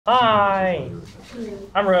Hi,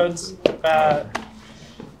 I'm Rhodes.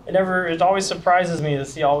 It always surprises me to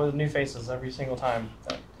see all the new faces every single time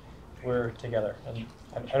that we're together. And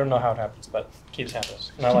I don't know how it happens, but it keeps happening,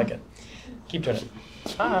 and I like it. Keep doing it.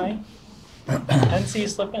 Hi. I didn't see you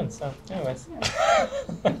slip in, so anyways.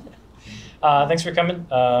 Thanks for coming.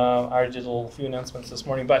 I did a few announcements this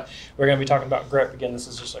morning, but we're going to be talking about GRIP. Again, this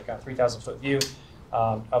is just like a 3,000-foot view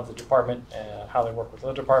of the department, how they work with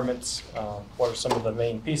other departments, what are some of the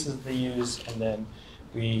main pieces they use, and then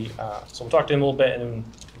so we'll talk to him a little bit, and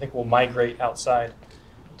I think we'll migrate outside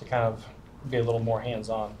to kind of be a little more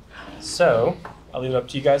hands-on. So I'll leave it up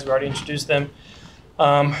to you guys. We already introduced them.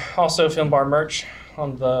 Also, Film Bar merch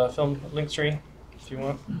on the film link tree, if you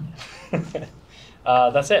want.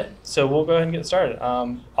 That's it. So we'll go ahead and get started.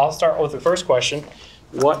 I'll start with the first question.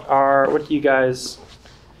 What do you guys?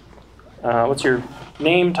 What's your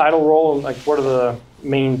name, title, role, and what are the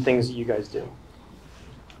main things that you guys do?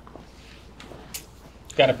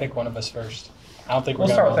 Got to pick one of us first. I don't think we'll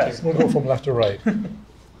start with Fess. We'll go from left to right.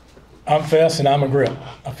 I'm Fess, and I'm a GRIP.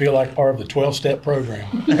 I feel like part of the 12-step program.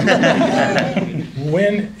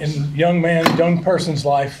 When in young person's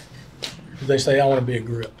life, do they say, I want to be a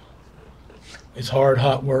GRIP? It's hard,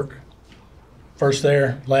 hot work. First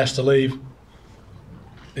there, last to leave.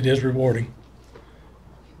 It is rewarding.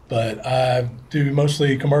 But I do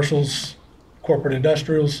mostly commercials, corporate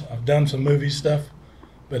industrials. I've done some movie stuff,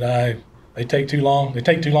 but they take too long. They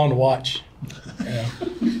take too long to watch,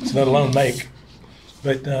 so let alone make.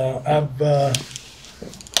 But a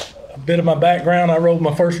bit of my background, I rolled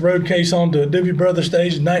my first road case onto a Doobie Brothers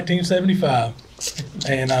stage in 1975,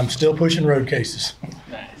 and I'm still pushing road cases.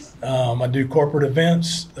 Nice. I do corporate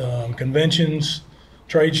events, conventions,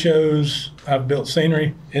 trade shows. I've built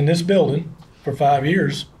scenery in this building for 5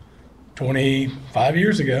 years. 25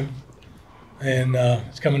 years ago, and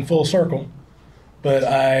it's coming full circle. But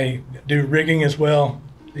I do rigging as well.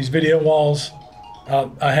 These video walls,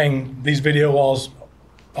 I hang these video walls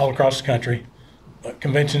all across the country,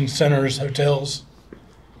 convention centers, hotels.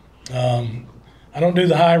 I don't do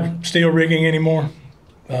the high steel rigging anymore.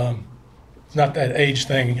 It's not that age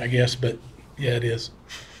thing, I guess, but yeah, it is.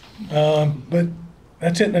 But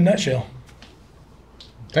that's it in a nutshell.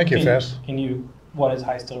 Thank you, Fess. What is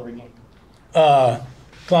high steel rigging?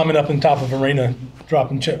 Climbing up on top of arena,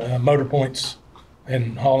 dropping motor points,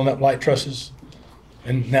 and hauling up light trusses,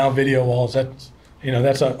 and now video walls.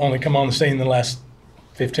 That's only come on the scene in the last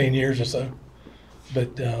 15 years or so.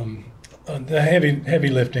 But the heavy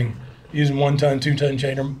lifting, using 1-ton, 2-ton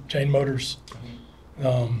chain motors.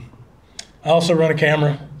 I also run a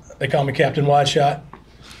camera. They call me Captain Wide Shot.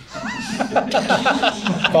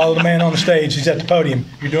 Follow the man on the stage. He's at the podium.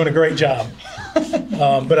 You're doing a great job.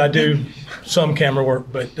 But I do some camera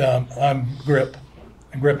work, but I'm grip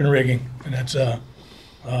and rigging, and that's a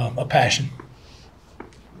passion.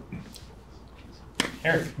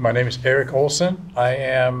 Eric. My name is Eric Olson. I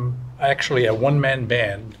am actually a one-man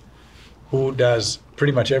band who does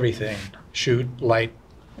pretty much everything: shoot, light,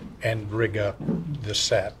 and rig up the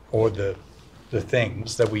set or the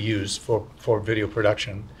things that we use for video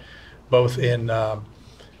production, both in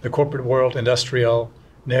the corporate world, industrial,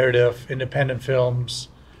 narrative, independent films,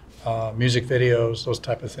 music videos, those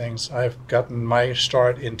type of things. I've gotten my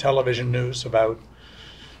start in television news about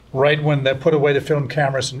right when they put away the film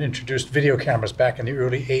cameras and introduced video cameras back in the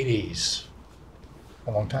early 80s.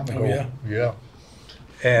 A long time ago. Oh, yeah. Yeah.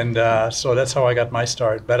 And so that's how I got my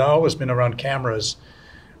start. But I've always been around cameras.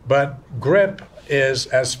 But GRIP is,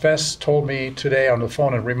 as Fess told me today on the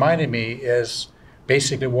phone and reminded me, is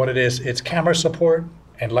basically what it is. It's camera support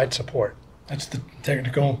and light support. That's the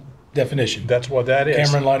technical definition. That's what that is.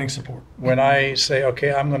 Camera and lighting support. When I say,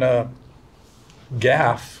 okay, I'm going to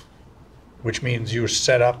gaff, which means you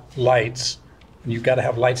set up lights, and you've got to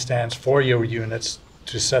have light stands for your units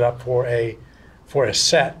to set up for a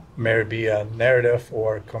set, maybe a narrative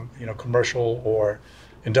or commercial or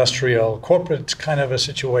industrial, corporate kind of a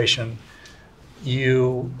situation.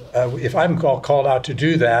 If I'm called out to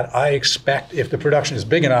do that, I expect, if the production is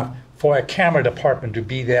big enough, for a camera department to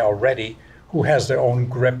be there already, who has their own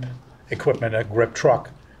grip equipment, a grip truck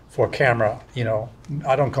for camera.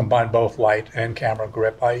 I don't combine both light and camera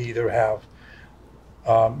grip. I either have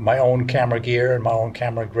my own camera gear and my own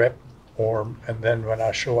camera grip, and then when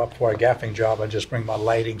I show up for a gaffing job, I just bring my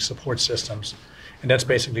lighting support systems. And that's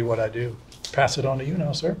basically what I do. Pass it on to you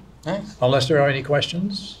now, sir. Nice. Unless there are any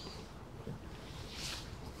questions.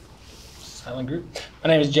 Silent group. My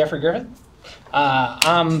name is Jeffrey Griffith.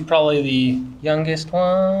 I'm probably the youngest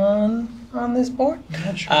one on this board.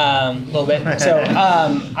 A little bit. So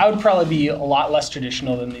I would probably be a lot less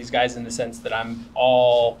traditional than these guys in the sense that I'm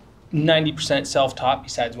all 90% self-taught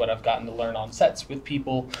besides what I've gotten to learn on sets with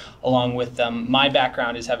people along with them. My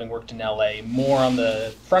background is having worked in LA more on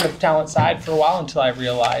the front of talent side for a while until I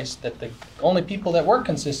realized that the only people that work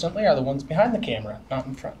consistently are the ones behind the camera, not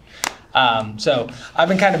in front. So I've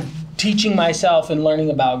been kind of teaching myself and learning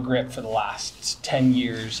about grip for the last 10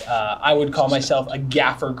 years. I would call myself a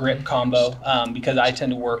gaffer grip combo because I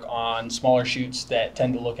tend to work on smaller shoots that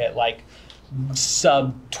tend to look at like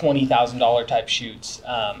sub $20,000 type shoots.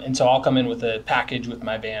 And so I'll come in with a package with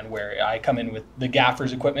my van where I come in with the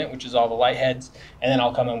gaffer's equipment, which is all the light heads, and then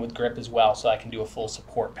I'll come in with grip as well so I can do a full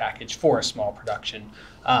support package for a small production.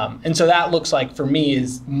 And so that looks like for me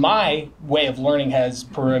is my way of learning has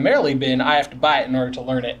primarily been I have to buy it in order to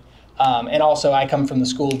learn it. And also I come from the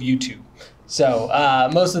school of YouTube. So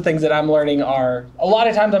most of the things that I'm learning are, a lot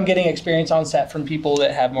of times I'm getting experience on set from people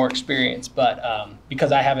that have more experience, but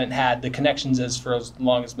because I haven't had the connections for as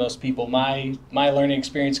long as most people, my learning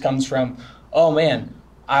experience comes from, oh man,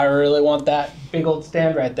 I really want that big old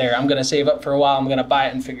stand right there. I'm gonna save up for a while, I'm gonna buy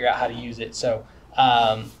it and figure out how to use it. So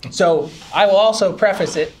I will also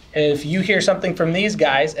preface it, if you hear something from these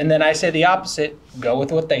guys and then I say the opposite, go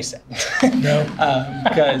with what they said. No,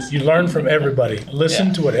 because you learn from everybody.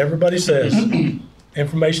 Listen to what everybody says.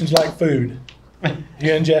 Information's like food. You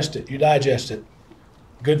ingest it, you digest it.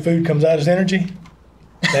 Good food comes out as energy.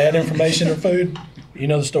 Bad information or food, you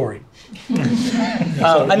know the story.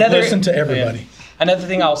 So listen to everybody. Yeah. Another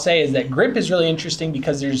thing I'll say is that grip is really interesting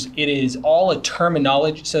because it is all a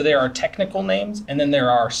terminology. So there are technical names and then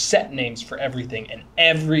there are set names for everything. And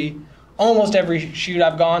almost every shoot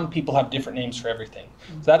I've gone, people have different names for everything.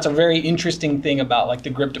 So that's a very interesting thing about like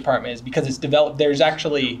the grip department is because it's developed. There's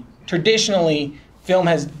actually traditionally film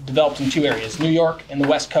has developed in two areas, New York and the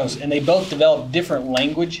West Coast, and they both developed different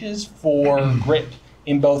languages for grip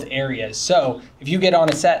in both areas. So if you get on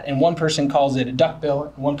a set and one person calls it a duckbill,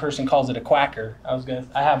 and one person calls it a quacker,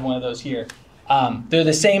 I have one of those here. They're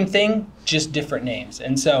the same thing, just different names.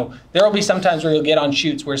 And so there will be some times where you'll get on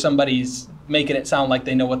shoots where somebody's making it sound like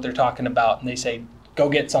they know what they're talking about and they say, go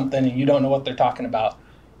get something and you don't know what they're talking about.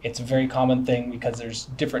 It's a very common thing because there's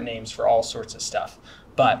different names for all sorts of stuff.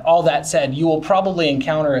 But all that said, you will probably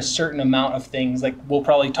encounter a certain amount of things. Like we'll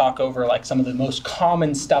probably talk over like some of the most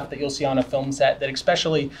common stuff that you'll see on a film set that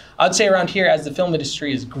especially, I'd say around here as the film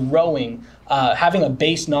industry is growing, having a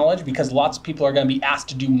base knowledge because lots of people are going to be asked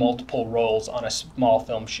to do multiple roles on a small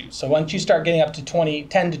film shoot. So once you start getting up to 10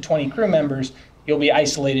 to 20 crew members, you'll be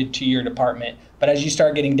isolated to your department. But as you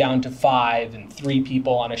start getting down to 5 and 3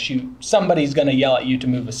 people on a shoot, somebody's going to yell at you to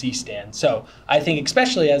move a C-stand. So I think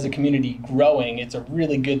especially as a community growing, it's a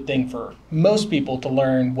really good thing for most people to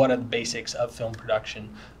learn what are the basics of film production.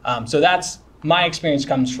 So that's my experience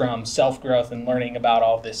comes from self-growth and learning about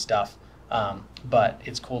all this stuff. But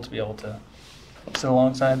it's cool to be able to sit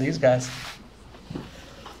alongside these guys.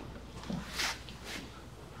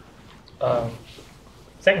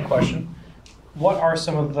 Second question. What are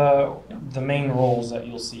some of the main roles that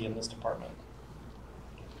you'll see in this department?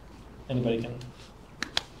 Anybody can?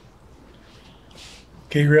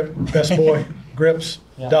 Key grip, best boy, grips,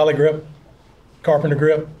 Yeah. dolly grip, carpenter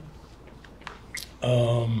grip,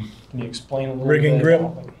 Can you explain a little rigging bit grip.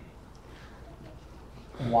 about like,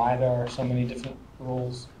 why there are so many different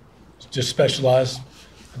roles? Just specialized.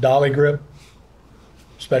 Dolly grip,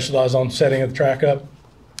 specialize on setting of the track up,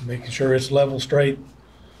 making sure it's level, straight.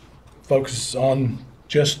 Focus on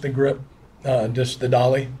just the grip, just the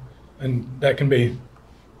dolly, and that can be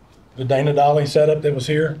the Dana dolly setup that was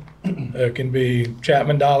here. It can be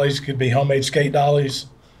Chapman dollies, could be homemade skate dollies.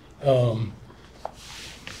 But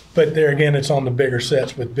there again, it's on the bigger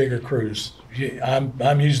sets with bigger crews.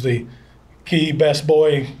 I'm usually key, best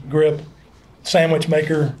boy, grip, sandwich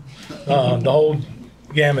maker, the whole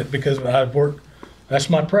gamut because I've worked. That's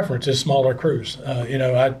my preference is smaller crews.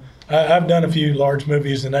 I've done a few large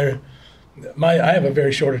movies and I have a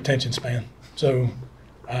very short attention span, so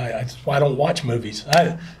that's why I don't watch movies.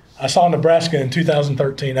 I saw Nebraska in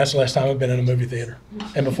 2013. That's the last time I've been in a movie theater,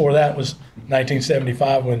 and before that was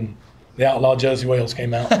 1975 when The Outlaw Josie Wales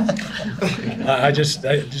came out. It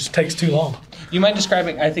just takes too long. You mind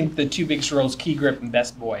describing, I think the two biggest roles, key grip and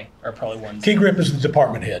best boy, are probably ones. Key grip is the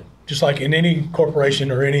department head. Just like in any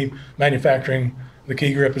corporation or any manufacturing, the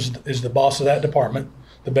key grip is the boss of that department.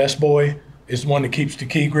 The best boy is the one that keeps the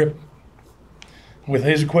key grip with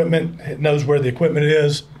his equipment, knows where the equipment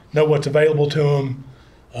is, know what's available to him,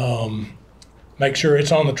 make sure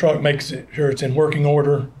it's on the truck, make sure it's in working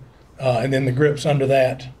order, and then the grips under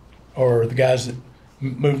that, or the guys that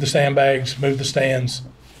move the sandbags, move the stands,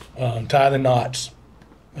 tie the knots.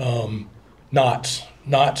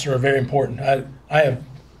 Knots are very important. I have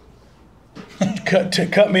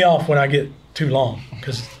cut me off when I get too long,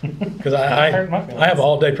 because I have an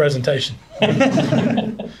all-day presentation. But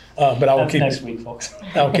I will That's keep next week, folks.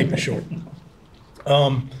 I'll keep it short.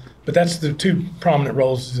 But that's the two prominent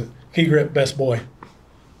roles: is key grip, best boy,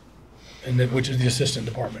 and then, which is the assistant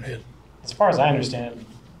department head. As far as I understand it,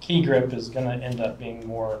 key grip is going to end up being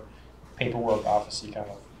more paperwork, office-y, kind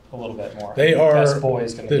of a little bit more. They are best boy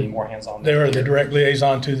is going to be more hands-on. They are the direct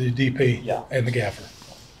liaison to the DP Yeah. and the gaffer.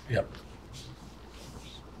 Yep.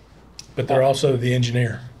 But they're also the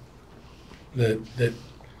engineer. That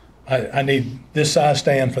I need this size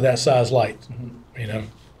stand for that size light. You know,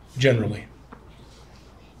 generally.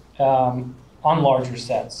 On larger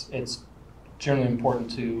sets, it's generally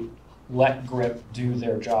important to let grip do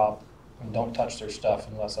their job and don't touch their stuff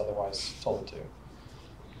unless otherwise told to.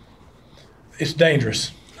 It's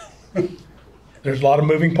dangerous. There's a lot of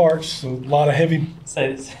moving parts, a lot of heavy.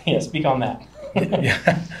 Yeah, speak on that.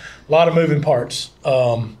 Yeah, a lot of moving parts.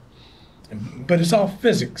 But it's all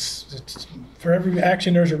physics. It's, for every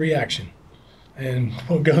action, there's a reaction, and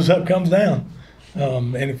what goes up comes down.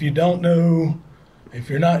 And if you don't know, if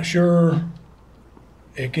you're not sure,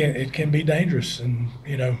 it can be dangerous. And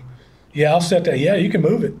you know, yeah, I'll set that. Yeah, you can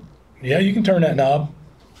move it. Yeah, you can turn that knob.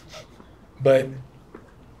 But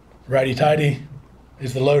righty tighty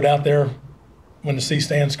is the load out there when the C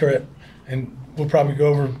stand's correct, and we'll probably go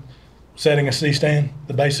over setting a C stand,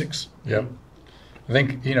 the basics. Yep. I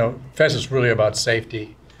think, you know, FES is really about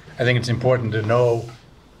safety. I think it's important to know,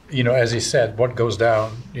 you know, as he said, what goes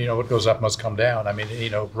down, you know, what goes up must come down. I mean, you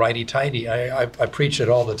know, righty-tighty. I preach it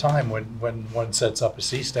all the time when one sets up a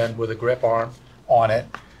C-stand with a grip arm on it,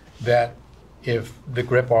 that if the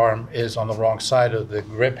grip arm is on the wrong side of the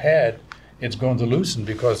grip head, it's going to loosen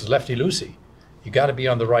because it's lefty-loosey. You got to be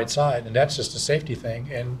on the right side, and that's just a safety thing.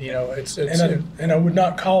 And, you know, And I would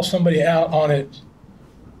not call somebody out on it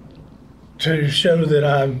to show that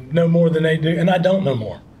I know more than they do, and I don't know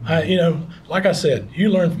more. You know, like I said, you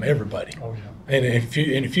learn from everybody. Oh, yeah. And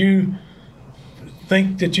if you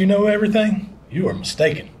think that you know everything, you are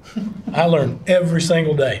mistaken. I learn every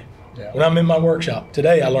single day. Yeah. When I'm in my workshop,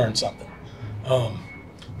 today I learned something.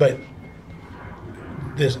 But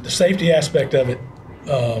the safety aspect of it,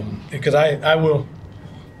 because I will,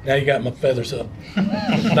 now you got my feathers up.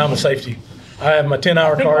 Now I'm a safety. I have my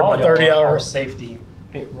 10-hour card, my 30-hour safety.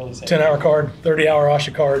 Really safe. 10-hour card, 30-hour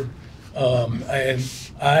OSHA card, and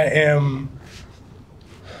I am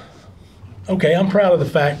okay. I'm proud of the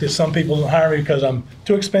fact that some people don't hire me because I'm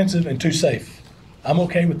too expensive and too safe. I'm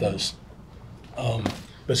okay with those,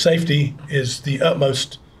 but safety is the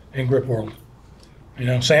utmost in grip world. You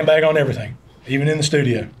know, sandbag on everything, even in the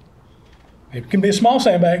studio. It can be a small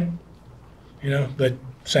sandbag, you know, but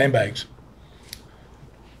sandbags.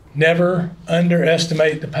 Never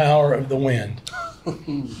underestimate the power of the wind.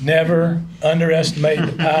 Never underestimate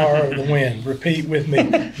the power of the wind. Repeat with me.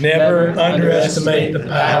 Never underestimate the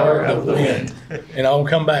power of the wind. And I'll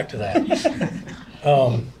come back to that.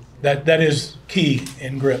 That is key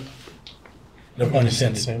in grip. No pun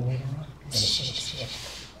intended.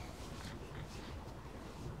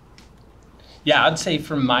 Yeah, I'd say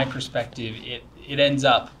from my perspective, it ends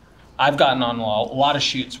up, I've gotten on a lot of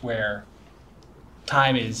shoots where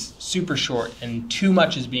time is super short and too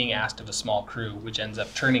much is being asked of a small crew, which ends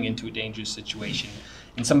up turning into a dangerous situation.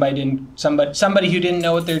 And somebody who didn't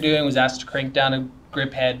know what they're doing was asked to crank down a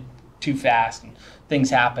grip head too fast, and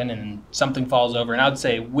things happen and something falls over. And I would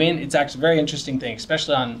say wind, it's actually a very interesting thing,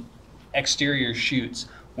 especially on exterior shoots.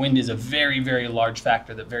 Wind is a very, very large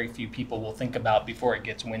factor that very few people will think about before it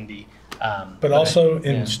gets windy. But also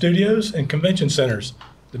in studios and convention centers,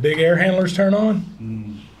 the big air handlers turn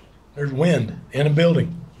on. There's wind in a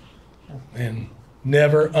building, and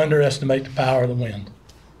never underestimate the power of the wind.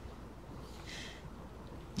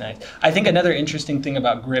 Nice. I think another interesting thing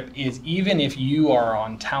about grip is even if you are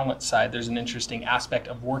on talent side, there's an interesting aspect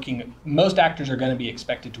of working. Most actors are going to be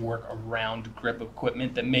expected to work around grip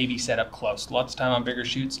equipment that may be set up close. Lots of time on bigger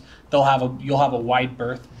shoots, you'll have a wide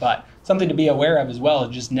berth, but something to be aware of as well is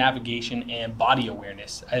just navigation and body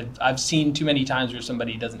awareness. I've seen too many times where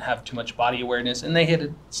somebody doesn't have too much body awareness and they hit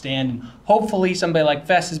a stand, and hopefully somebody like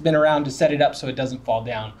Fess has been around to set it up so it doesn't fall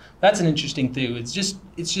down. That's an interesting thing. It's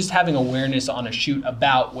just having awareness on a shoot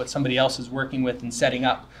about what somebody else is working with and setting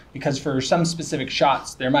up, because for some specific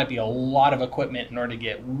shots there might be a lot of equipment in order to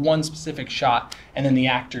get one specific shot, and then the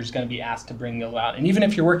actor is going to be asked to bring it out. And even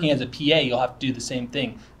if you're working as a PA, you'll have to do the same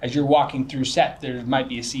thing. As you're walking through set, there might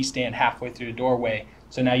be a C-stand halfway through the doorway,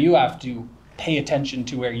 so now you have to pay attention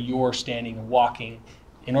to where you're standing and walking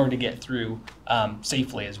in order to get through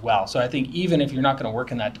safely as well. So I think even if you're not going to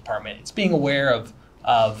work in that department, it's being aware of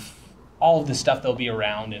all of the stuff that'll be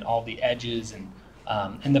around and all the edges and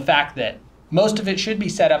And the fact that most of it should be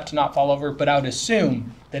set up to not fall over, but I would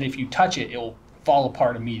assume that if you touch it, it will fall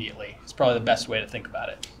apart immediately. It's probably the best way to think about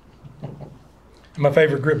it. My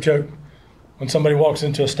favorite grip joke, when somebody walks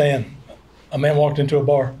into a stand, a man walked into a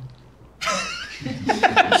bar.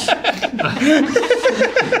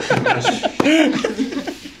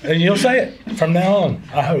 And you'll say it from now on,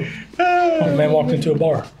 I hope. A man walked into a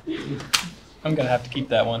bar. I'm going to have to keep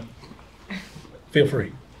that one. Feel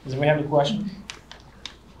free. Does anybody have any questions?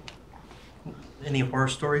 Any horror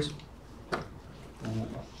stories?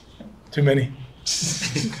 Too many.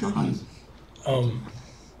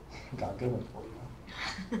 Got a good one for you.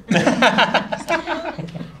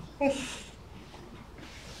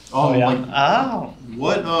 Oh, yeah. like,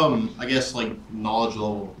 what, I guess, like, knowledge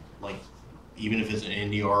level, like, even if it's an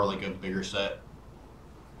indie or, like, a bigger set,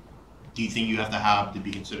 do you think you have to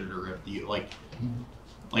be considered a rip? Do you, like,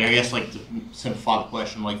 I guess, like, to simplify the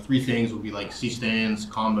question, like, 3 things would be, like, C-stands,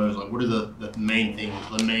 combos, like, what are the main things,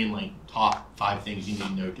 like, top 5 things you need to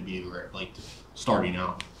know to be a rip, like, starting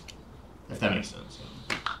out, if that makes sense.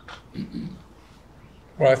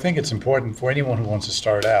 Well, I think it's important for anyone who wants to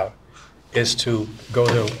start out is to go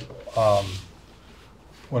to,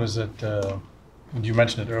 what is it, you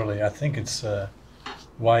mentioned it earlier, I think it's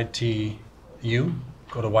YTU,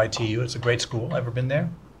 go to YTU, it's a great school, ever been there?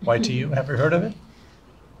 YTU, have you heard of it?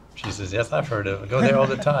 She says, yes, I've heard of it, go there all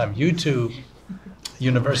the time. YouTube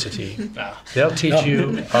University, they'll teach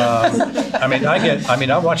you,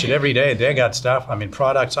 I watch it every day, they got stuff,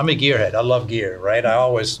 products, I'm a gearhead, I love gear, right? I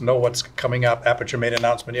always know what's coming up. Aperture made an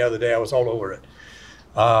announcement the other day, I was all over it.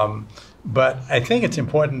 But I think it's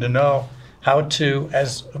important to know how to,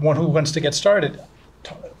 as one who wants to get started,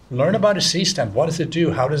 learn about a C-stand. What does it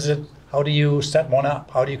do? How do you set one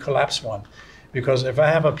up? How do you collapse one? Because if I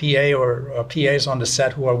have a PA or PAs on the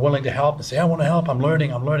set who are willing to help and say, I want to help, I'm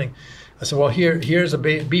learning. I said, well, here's a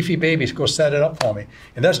beefy baby, go set it up for me.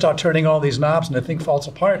 And they'll start turning all these knobs and the thing falls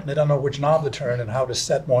apart and they don't know which knob to turn and how to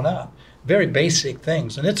set one up. Very basic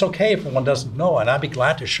things. And it's okay if one doesn't know, and I'd be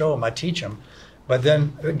glad to show them, I teach them. But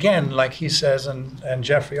then again, like he says, and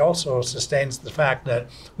Jeffrey also sustains the fact that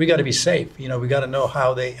we got to be safe. We got to know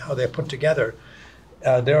how they're put together.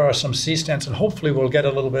 There are some C-stands, and hopefully we'll get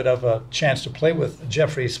a little bit of a chance to play with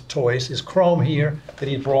Jeffrey's toys. His chrome here that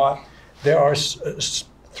he brought. There are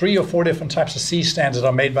 3 or 4 different types of C-stands that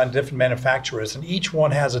are made by different manufacturers, and each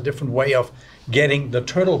one has a different way of getting the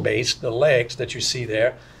turtle base, the legs that you see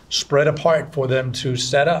there, spread apart for them to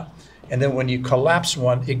set up. And then when you collapse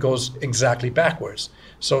one, it goes exactly backwards.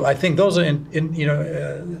 So I think those are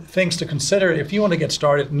things to consider if you want to get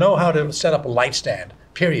started. Know how to set up a light stand,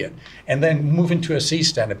 period, and then move into a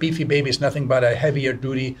C-stand. A beefy baby is nothing but a heavier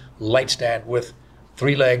duty light stand with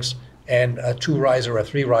 3 legs and a 2-riser or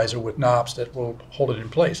 3-riser with knobs that will hold it in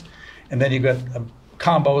place. And then you've got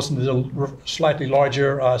combos and the slightly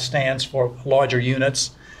larger stands for larger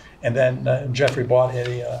units. And then Jeffrey bought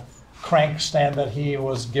a crank stand that he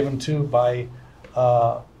was given to by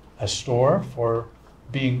a store for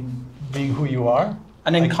being who you are.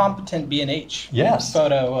 An incompetent B&H Yes.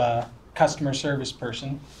 photo customer service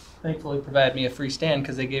person thankfully provided me a free stand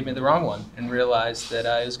because they gave me the wrong one and realized that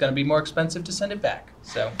it was going to be more expensive to send it back.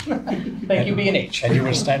 So thank you, B&H. And you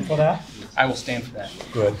will stand for that? I will stand for that.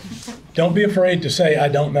 Good. Don't be afraid to say, I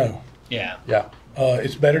don't know. Yeah. Yeah.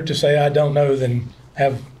 It's better to say, I don't know than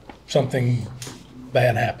have something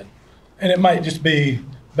bad happen. And it might just be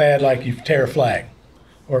bad like you tear a flag.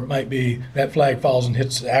 Or it might be that flag falls and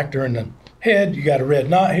hits the actor in the head, you got a red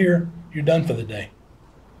knot here, you're done for the day.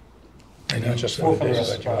 And just so for the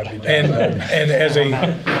rest of the And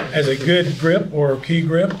as a good grip or key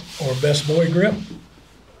grip or best boy grip,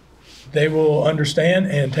 they will understand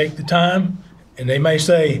and take the time, and they may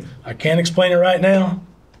say, I can't explain it right now,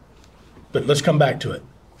 but let's come back to it.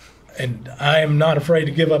 And I am not afraid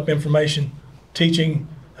to give up information, teaching,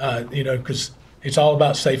 because it's all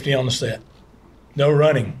about safety on the set. No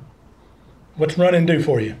running. What's running do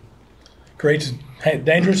for you? Creates a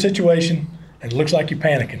dangerous situation, and it looks like you're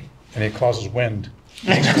panicking. And it causes wind.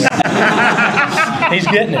 He's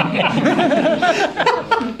getting it.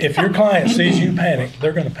 If your client sees you panic,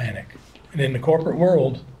 they're going to panic. And in the corporate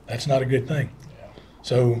world, that's not a good thing.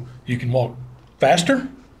 So you can walk faster,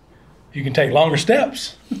 you can take longer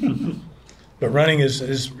steps, but running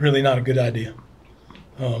is really not a good idea.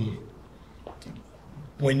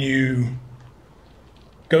 When you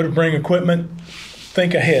go to bring equipment,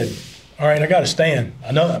 think ahead. All right, I got a stand.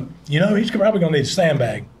 I know, he's probably going to need a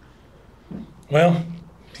sandbag. Well,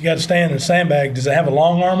 if you got a stand and a sandbag, does it have a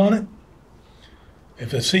long arm on it?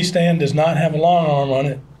 If a C-stand does not have a long arm on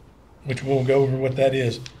it, which we'll go over what that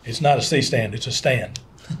is, it's not a C-stand, it's a stand.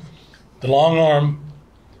 The long arm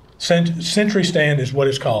century stand is what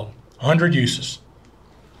it's called, 100 uses.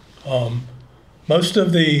 Most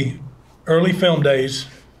of the early film days,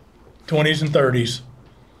 20s and 30s,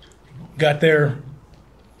 got their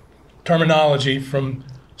terminology from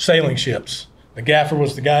sailing ships. The gaffer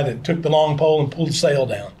was the guy that took the long pole and pulled the sail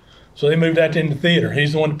down. So they moved that into theater.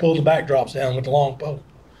 He's the one that pulled the backdrops down with the long pole.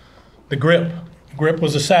 The grip. Grip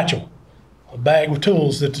was a satchel, a bag with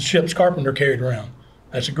tools that the ship's carpenter carried around.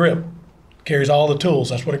 That's a grip. Carries all the tools.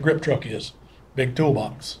 That's what a grip truck is. Big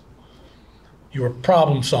toolbox. You are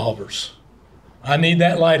problem solvers. I need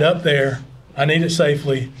that light up there. I need it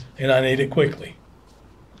safely, and I need it quickly.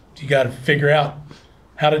 You got to figure out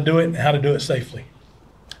how to do it and how to do it safely.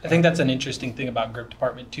 I think that's an interesting thing about grip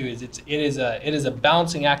department too. Is it is a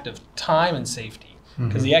balancing act of time and safety,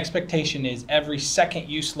 because the expectation is every second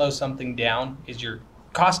you slow something down is you're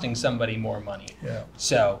costing somebody more money. Yeah.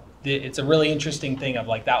 So it's a really interesting thing of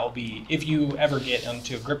like, that will be, if you ever get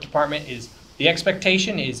into a grip department, is the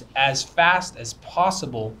expectation is as fast as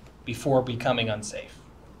possible before becoming unsafe.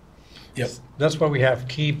 Yep. That's why we have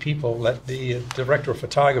key people. Let the director of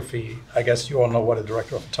photography, I guess you all know what a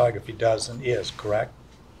director of photography does and is, correct?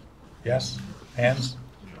 Yes? Hands?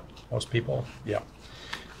 Most people? Yeah.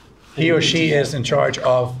 He or she is in charge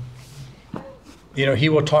of, he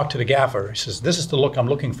will talk to the gaffer. He says, this is the look I'm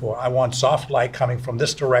looking for. I want soft light coming from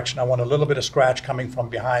this direction. I want a little bit of scratch coming from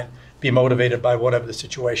behind. Be motivated by whatever the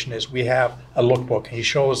situation is. We have a lookbook. He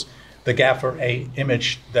shows the gaffer a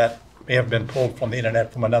image that may have been pulled from the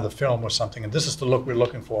internet from another film or something, and this is the look we're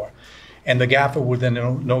looking for. And the gaffer would then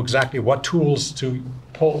know exactly what tools to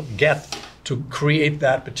get to create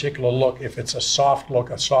that particular look. If it's a soft look,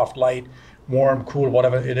 a soft light, warm, cool,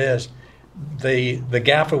 whatever it is, the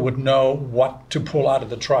gaffer would know what to pull out of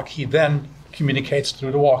the truck. He then communicates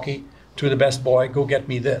through the walkie to the best boy, go get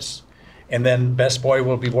me this. And then best boy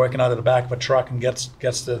will be working out of the back of a truck and gets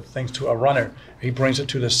the things to a runner. He brings it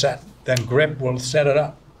to the set. Then grip will set it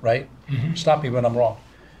up, right? Mm-hmm. Stop me when I'm wrong.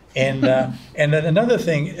 And and then another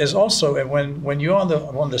thing is also when you're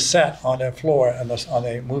on the set, on the floor, on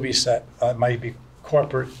a movie set, it might be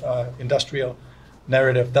corporate, industrial,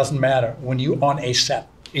 narrative, doesn't matter. When you're on a set,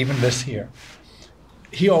 even this here,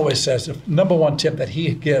 he always says, the number one tip that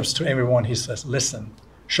he gives to everyone, he says, listen,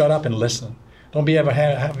 shut up and listen. Don't be ever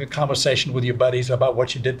having a conversation with your buddies about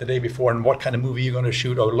what you did the day before and what kind of movie you're going to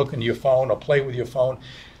shoot, or look in your phone or play with your phone.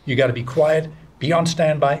 You got to be quiet, be on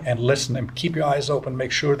standby, and listen, and keep your eyes open.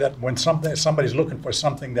 Make sure that when somebody's looking for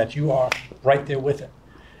something, that you are right there with it,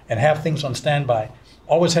 and have things on standby.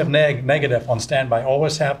 Always have negative on standby.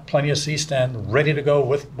 Always have plenty of C-stand ready to go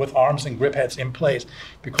with arms and grip heads in place,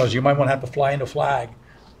 because you might want to have to fly in a flag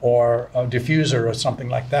or a diffuser or something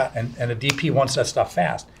like that, and a DP wants that stuff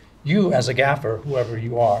fast. You as a gaffer, whoever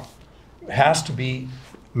you are, has to be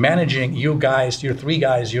managing you guys, your three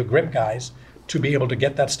guys, your grip guys, to be able to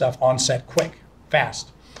get that stuff on set quick,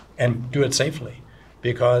 fast, and do it safely.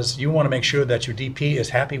 Because you want to make sure that your DP is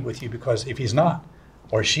happy with you, because if he's not,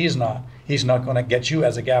 or she's not, he's not going to get you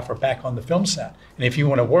as a gaffer back on the film set. And if you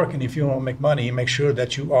want to work and if you want to make money, make sure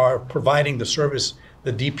that you are providing the service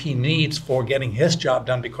the DP needs for getting his job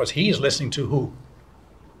done, because he is listening to who?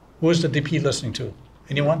 Who is the DP listening to?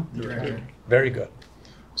 Anyone? Director. Very good.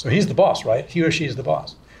 So he's the boss, right? He or she is the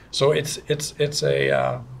boss. So it's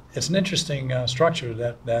an interesting structure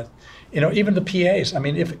that even the PAs. I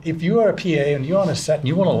mean, if you are a PA and you're on a set and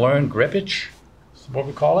you want to learn grippage, what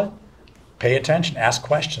we call it, pay attention, ask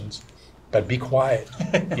questions, but be quiet.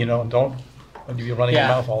 Don't be running your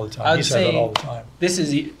mouth all the time. He says that all the time. This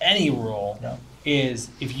is any role. Yeah. Is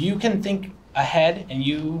if you can think ahead and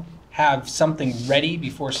you have something ready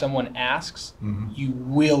before someone asks, you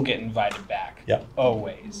will get invited back. Yeah.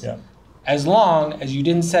 Always. Yeah. As long as you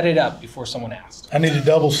didn't set it up before someone asked. I need a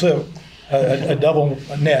double silk, a double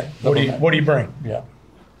net. What do you bring? Yeah.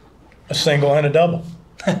 A single and a double.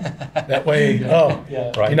 That way,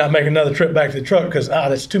 Yeah. Right. you're not making another trip back to the truck because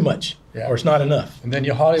that's too much, Yeah. or it's not enough. And then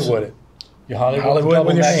you Hollywood it. You Hollywood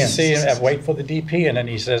with your hands. See and wait for the DP, and then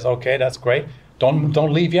he says, "Okay, that's great.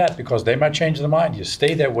 Don't leave yet, because they might change their mind. You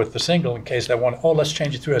stay there with the single in case they want. Oh, let's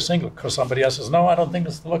change it to a single, because somebody else says, no, I don't think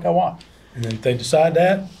that's the look I want." And then if they decide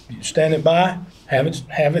that, you stand it by, have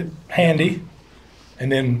it handy,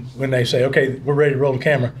 and then when they say, "Okay, we're ready to roll the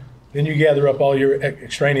camera," then you gather up all your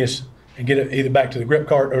extraneous and get it either back to the grip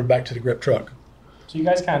cart or back to the grip truck. So you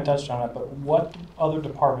guys kind of touched on it, but what other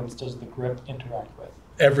departments does the grip interact with?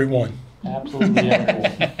 Everyone. Absolutely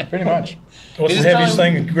everyone. Pretty much. What's the heaviest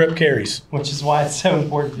thing a grip carries? Which is why it's so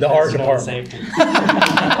important. The art to know department. safety.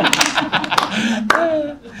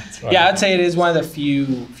 Yeah, I'd say it is one of the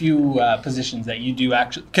few positions that you do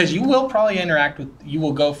actually, because you will probably interact with. You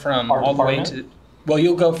will go from Our all the way department? to. Well,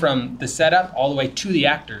 you'll go from the setup all the way to the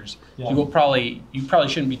actors. Yeah. You probably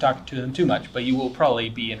shouldn't be talking to them too much, but you will probably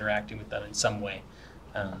be interacting with them in some way.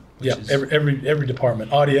 Which Yeah, is- every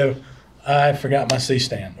department. Audio, I forgot my C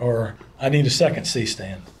stand, or I need a second C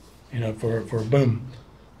stand, for boom.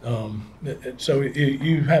 So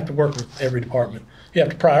you have to work with every department. You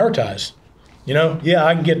have to prioritize. Yeah,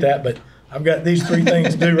 I can get that, but I've got these 3 things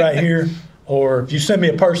to do right here. Or if you send me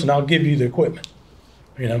a person, I'll give you the equipment.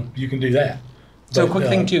 You can do that. So But, quick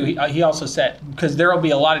thing too, he also said, because there will be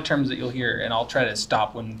a lot of terms that you'll hear, and I'll try to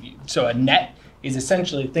stop so a net is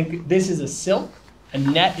essentially, think this is a silk. A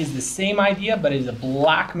net is the same idea, but it is a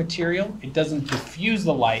black material. It doesn't diffuse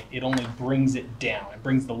the light, it only brings it down. It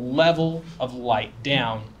brings the level of light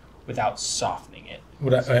down without softening it.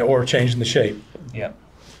 or changing the shape. Yep.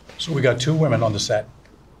 So we got 2 women on the set.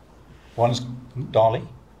 One's Dolly,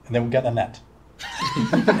 and then we got Annette.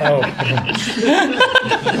 Oh,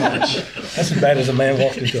 that's as bad as a man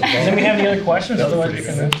walked into a Does bar. anybody have any other questions? That was Otherwise, we pretty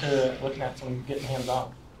can good. move to looking at some getting hands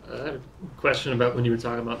on. I had a question about when you were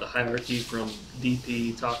talking about the hierarchy from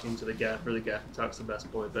DP talking to the gaffer talks to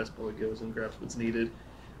best boy goes and grabs what's needed.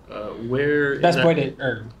 Where is Best that- boy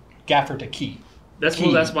or gaffer to key. That's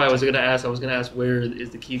key. that's why I was gonna ask. I was gonna ask where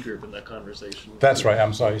is the key group in that conversation? That's right.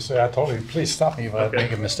 I'm sorry. So I told you, please stop me if I Okay.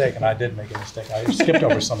 make a mistake, and I did make a mistake. I skipped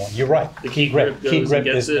over someone. You're right. The key grip goes Key and grip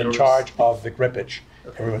gets is it, in or charge of the grippage.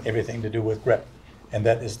 Okay. Everything to do with grip, and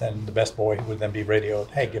that is then the best boy who would then be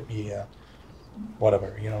radioed. Hey, get me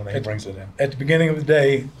whatever. Then he brings it in. At the beginning of the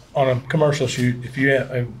day, on a commercial shoot, if you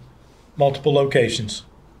have multiple locations,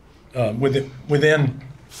 within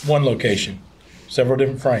one location, several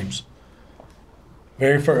different frames,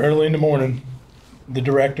 early in the morning, the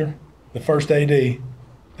director, the first AD,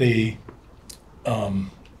 the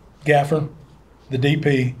gaffer, the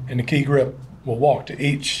DP, and the key grip will walk to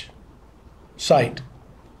each site,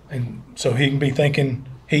 and so he can be thinking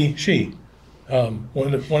she.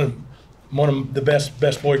 One of the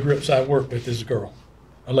best boy grips I work with is a girl,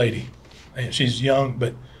 a lady, and she's young,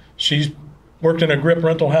 but she's worked in a grip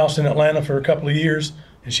rental house in Atlanta for a couple of years,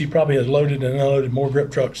 and she probably has loaded and unloaded more grip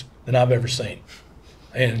trucks than I've ever seen.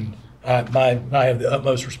 And I have the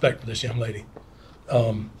utmost respect for this young lady.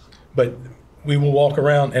 But we will walk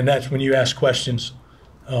around, and that's when you ask questions.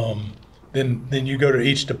 Then you go to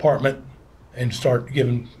each department and start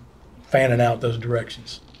fanning out those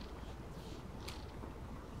directions.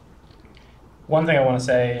 One thing I want to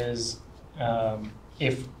say is,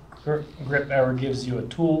 if Grip ever gives you a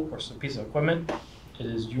tool or some piece of equipment, it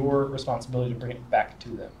is your responsibility to bring it back to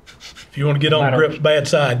them. If you want to get on Grip's bad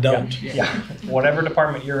side, don't. Yeah. Whatever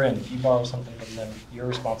department you're in, if you borrow something from them, you're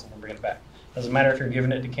responsible for bringing it back. Doesn't matter if you're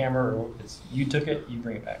giving it to camera or if it's you took it, you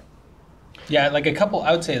bring it back. Yeah,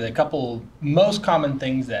 I would say the couple most common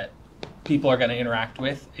things that people are going to interact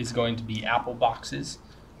with is going to be Apple boxes,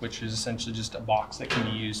 which is essentially just a box that can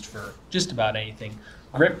be used for just about anything.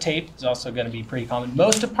 Grip tape is also going to be pretty common.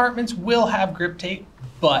 Most departments will have grip tape,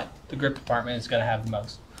 but the grip department is going to have the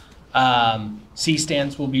most.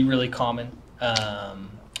 C-stands will be really common.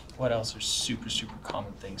 What else are super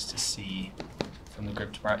common things to see from the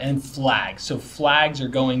grip department? And flags. So flags are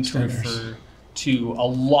going to refer to a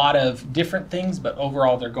lot of different things, but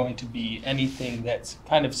overall they're going to be anything that's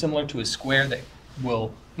kind of similar to a square that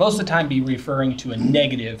will most of the time be referring to a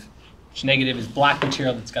negative, which negative is black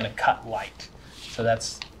material that's going to cut light. So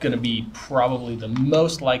that's going to be probably the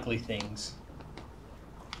most likely things.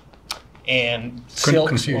 And silks or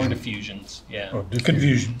confusion. diffusions, yeah. Oh,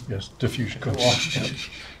 Confusion. Yes, diffusion.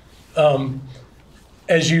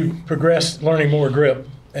 As you progress learning more grip,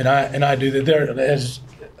 and I do that, there, as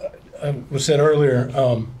was said earlier,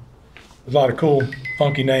 a lot of cool,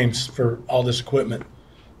 funky names for all this equipment.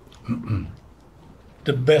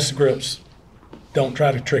 The best grips don't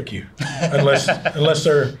try to trick you, unless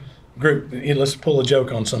they're grip. Let's pull a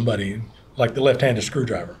joke on somebody, like the left-handed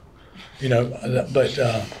screwdriver. But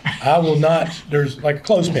I will not. There's like a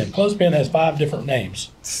clothespin. Clothespin has 5 different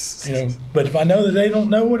names. But if I know that they don't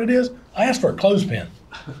know what it is, I ask for a clothespin.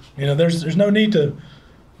 There's no need to.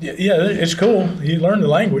 Yeah, it's cool. You learn the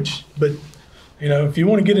language, but if you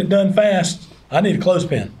want to get it done fast, I need a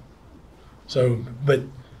clothespin. So,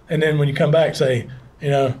 and then when you come back, say,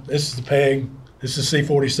 this is the peg, this is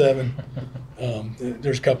C47.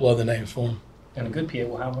 There's a couple other names for them. And a good PA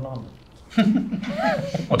will have one on them.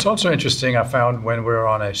 What's also interesting, I found when we're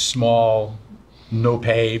on a small,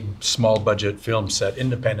 no-pay, small-budget film set,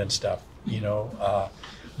 independent stuff,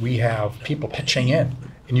 we have people pitching in,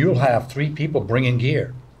 and you'll have 3 people bringing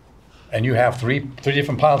gear. and you have three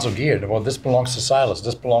different piles of gear. Well, this belongs to Silas,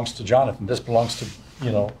 this belongs to Jonathan, this belongs to,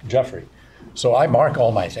 Jeffrey. So I mark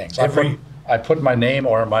all my things. I put my name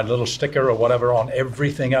or my little sticker or whatever on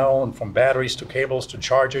everything I own, from batteries to cables to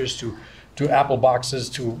chargers to Apple boxes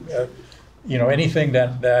to anything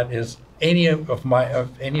that is any of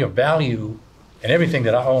value, and everything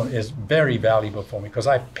that I own is very valuable for me because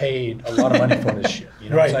I paid a lot of money for this shit. You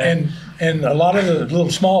know Right, what I'm saying? and a lot of the little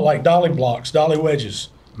small, like dolly blocks, dolly wedges.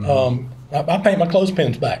 I paint my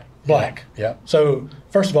clothespins black. Yeah. So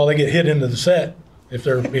first of all, they get hit into the set if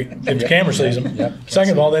the camera sees them. Yeah.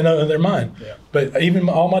 Second of all, they know they're mine. Yeah. But even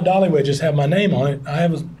all my dolly wedges have my name on it. I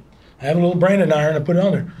have a little branding iron. I put it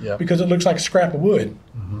on there Yeah. because it looks like a scrap of wood.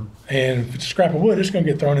 And if it's a scrap of wood, it's going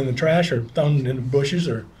to get thrown in the trash or thrown in the bushes.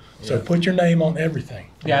 So put your name on everything.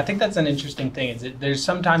 Yeah, I think that's an interesting thing. Is there's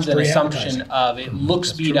sometimes It's an free assumption advertising. of it looks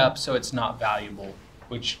That's beat true. up, so it's not valuable,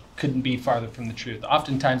 which couldn't be farther from the truth.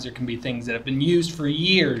 Oftentimes there can be things that have been used for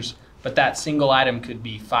years, but that single item could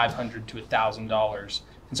be $500 to $1,000.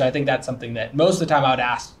 And so I think that's something that most of the time I would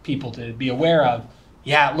ask people to be aware of.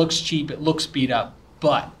 Yeah, it looks cheap, it looks beat up,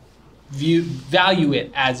 but value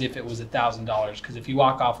it as if it was $1,000. Because if you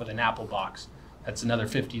walk off with an Apple box, that's another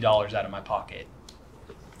 $50 out of my pocket.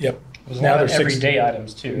 Yep. There's a Now lot they're of 60 everyday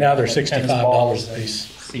items too. now they're like tennis $65 balls a and piece.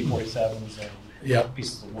 C-47s and Yep.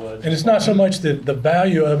 pieces of wood. And it's not so much that the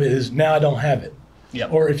value of it is now I don't have it.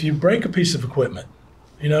 Yep. Or if you break a piece of equipment,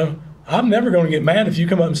 I'm never going to get mad if you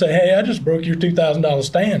come up and say, hey, I just broke your $2,000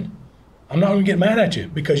 stand. I'm not going to get mad at you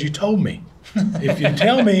because you told me. If you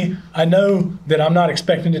tell me, I know that I'm not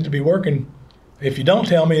expecting it to be working. If you don't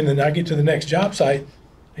tell me and then I get to the next job site,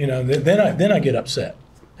 then I get upset.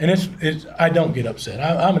 And I don't get upset.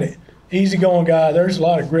 I'm an easygoing guy. There's a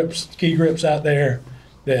lot of key grips out there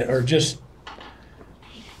that are just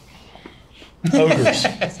ogres.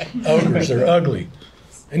 Ogres. They're ugly.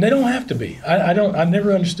 And they don't have to be. I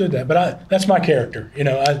never understood that. But that's my character. You'll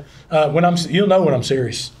know when I'm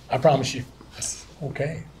serious. I promise you.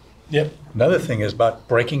 Okay. Yep. Another thing is about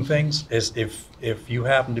breaking things is if you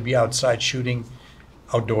happen to be outside shooting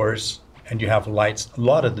outdoors and you have lights, a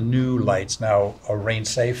lot of the new lights now are rain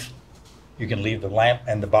safe. You can leave the lamp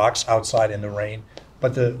and the box outside in the rain,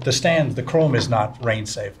 but the stand, the chrome is not rain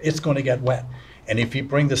safe. It's going to get wet. And if you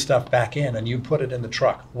bring the stuff back in and you put it in the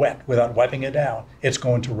truck wet without wiping it down, it's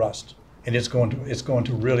going to rust. And it's going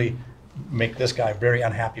to really make this guy very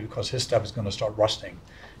unhappy because his stuff is going to start rusting.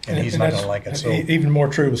 And he's not going to like it. So Even more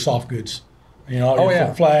true with soft goods. All Oh, your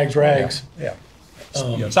yeah. flags, rags. yeah.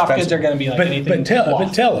 Soft goods are going to be like anything.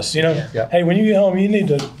 But tell us, Yeah. hey, when you get home, you need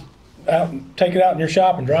to take it out in your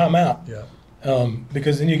shop and dry them out. Yeah.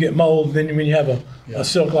 Because then you get mold. Then when you have a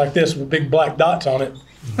silk like this with big black dots on it,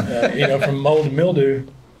 from mold and mildew,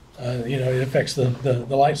 it affects the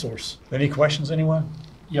light source. Any questions, anyone?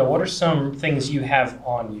 Yeah, what are some things you have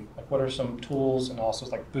on you? Like, what are some tools and also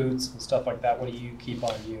like boots and stuff like that? What do you keep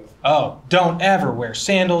on you? Oh, don't ever wear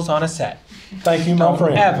sandals on a set. Thank you, my Don't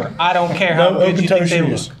friend. ever. I don't care how No good you think open-toe they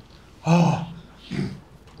shoes. look. Oh,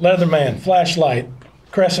 Leatherman, flashlight,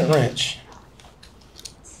 crescent wrench,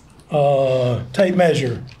 tape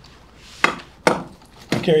measure.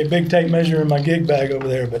 I carry a big tape measure in my gig bag over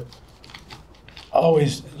there, but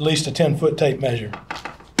always at least a 10-foot tape measure.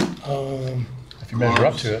 If you measure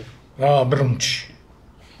up to it.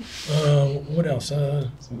 What else?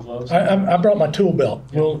 Some gloves? I brought my tool belt.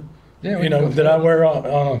 Well, Yeah, we can go that I wear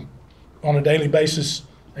on a daily basis,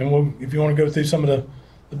 and if you want to go through some of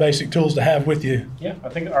the basic tools to have with you. Yeah, I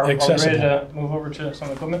think are we ready Accessible. to move over to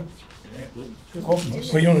some equipment? Cool.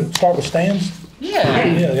 Well, you want to start with stands? yeah.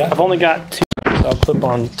 Yeah. I've only got two, so I'll clip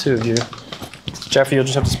on two of you. Jeffrey, you'll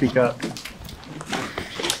just have to speak up.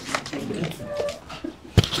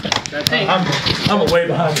 I'm a way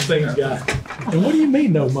behind the scenes guy. And what do you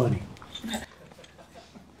mean no money?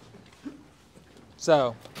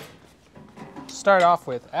 So, start off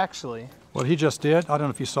with, actually, What he just did, I don't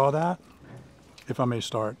know if you saw that. If I may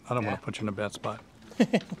start, I don't want to put you in a bad spot.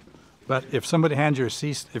 But if somebody hands you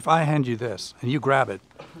if I hand you this and you grab it,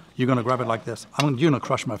 you're going to grab it like this. You're going to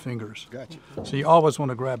crush my fingers. Gotcha. So you always want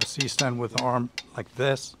to grab a C-stand with the arm like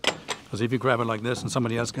this, because if you grab it like this and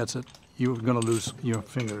somebody else gets it, you're going to lose your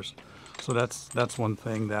fingers. So that's one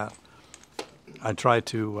thing that I try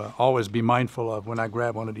to always be mindful of when I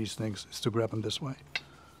grab one of these things, is to grab them this way.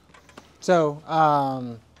 So,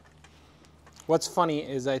 what's funny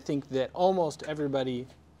is I think that almost everybody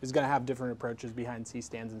is going to have different approaches behind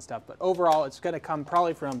C-stands and stuff, but overall it's going to come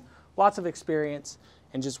probably from lots of experience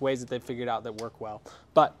and just ways that they've figured out that work well.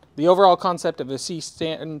 But the overall concept of a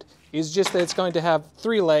C-stand is just that it's going to have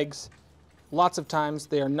 3 legs. Lots of times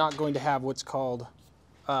they are not going to have what's called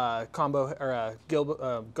combo or a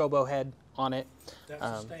gobo head on it. That's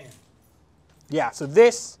a stand. Yeah, so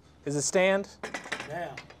this is a stand.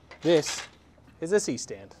 Now, This is a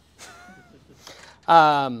C-stand.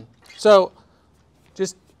 So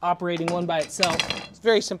just operating one by itself, it's a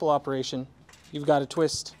very simple operation. You've got a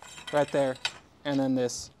twist right there, and then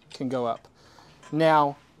this can go up.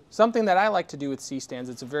 Now, something that I like to do with C-stands,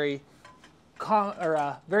 it's a very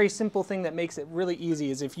very simple thing that makes it really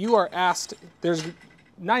easy, is if you are asked, there's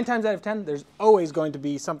 9 times out of 10, there's always going to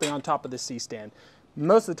be something on top of the C-stand.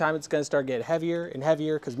 Most of the time, it's going to start getting heavier and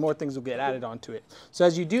heavier because more things will get added onto it. So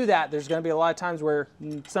as you do that, there's going to be a lot of times where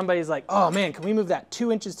somebody's like, oh man, can we move that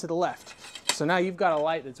 2 inches to the left? So now you've got a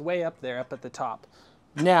light that's way up there, up at the top.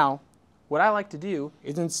 Now, what I like to do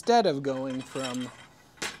is instead of going from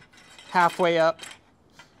halfway up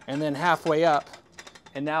and then halfway up,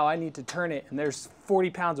 and now I need to turn it and there's 40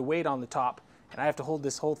 pounds of weight on the top and I have to hold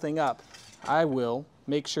this whole thing up, I will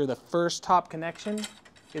make sure the first top connection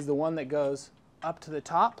is the one that goes up to the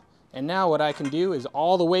top, and now what I can do is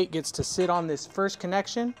all the weight gets to sit on this first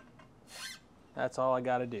connection. That's all I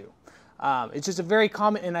got to do. It's just a very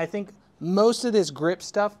common, and I think most of this grip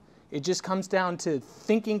stuff, it just comes down to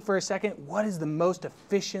thinking for a second, what is the most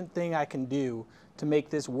efficient thing I can do to make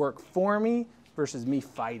this work for me versus me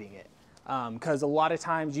fighting it? Because a lot of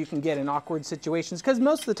times you can get in awkward situations, because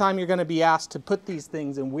most of the time you're going to be asked to put these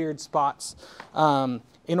things in weird spots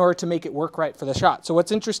in order to make it work right for the shot. So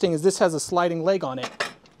what's interesting is this has a sliding leg on it.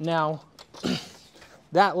 Now,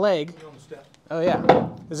 that leg, oh yeah,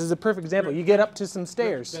 this is a perfect example. You get up to some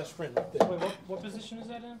stairs. best friend right there. Wait, what position is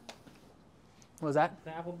that in? What was that?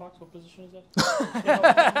 The apple box, what position is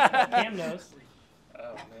that? Cam knows.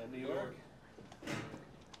 Oh man, New York.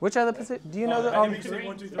 Which other position? Do you know the? I didn't say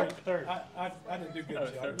 1, 2, 3. Third. I didn't do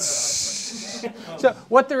good. Job. So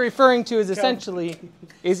what they're referring to is essentially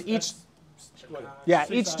is each. Yeah,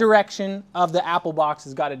 each direction of the apple box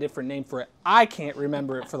has got a different name for it. I can't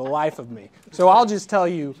remember it for the life of me. So I'll just tell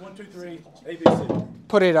you. 1, 2, 3, A, B, C.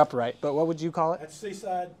 Put it upright. But what would you call it? That's C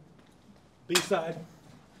side, B side,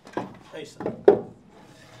 A side.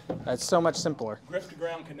 That's so much simpler. Grip to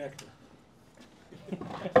ground connector.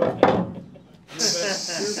 Your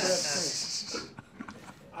best friend.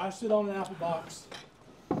 I sit on an apple box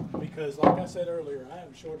because, like I said earlier, I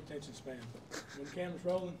have a short attention span. When the camera's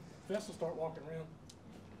rolling, Fess will start walking around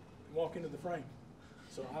and walk into the frame.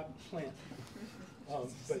 So I plant.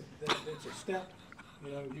 But it's a step.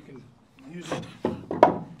 You know, you can use it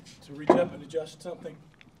to reach up and adjust something.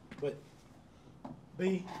 But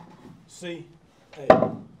B, C,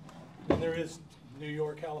 A. And there is New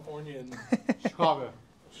York, California, and Chicago.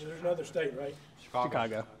 there's another state, right?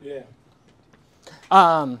 Chicago. Yeah.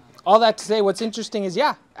 All that to say, what's interesting is,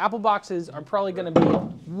 yeah, apple boxes are probably going to be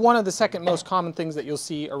one of the second most common things that you'll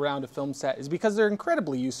see around a film set, is because they're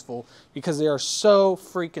incredibly useful because they are so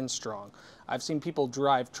freaking strong. I've seen people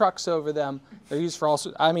drive trucks over them. They're used for all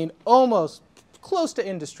sorts, I mean, almost close to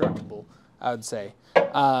indestructible, I would say.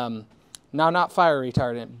 Now, not fire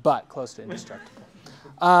retardant, but close to indestructible.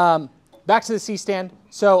 Back to the C-stand.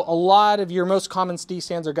 So a lot of your most common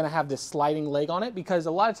C-stands are going to have this sliding leg on it, because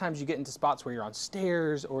a lot of times you get into spots where you're on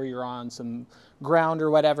stairs or you're on some ground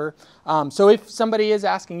or whatever. So if somebody is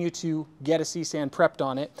asking you to get a C-stand prepped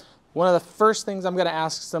on it, one of the first things I'm going to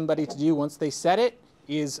ask somebody to do once they set it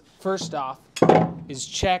is, first off, is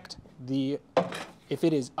check if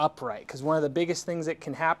it is upright. Because one of the biggest things that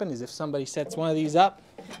can happen is if somebody sets one of these up,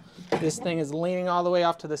 this thing is leaning all the way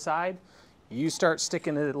off to the side. You start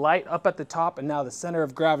sticking the light up at the top, and now the center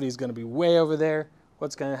of gravity is going to be way over there.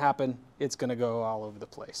 What's going to happen? It's going to go all over the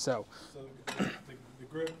place. So the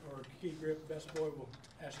grip or key grip, best boy will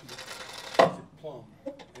ask you, is it plumb?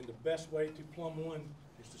 And the best way to plumb one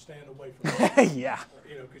is to stand away from it. yeah.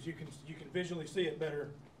 You know, because you can visually see it better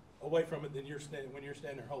away from it than when you're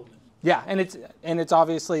standing there holding it. Yeah, and it's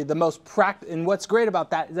obviously the most and what's great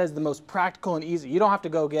about that is that's the most practical and easy. You don't have to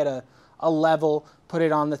go get a level, put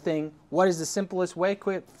it on the thing. What is the simplest way,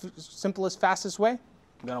 simplest, fastest way?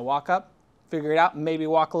 I'm going to walk up, figure it out, and maybe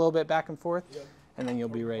walk a little bit back and forth, Yep. and then you'll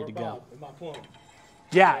be ready to go. With my plumb.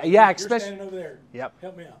 Yeah, You're especially. standing over there. Yep.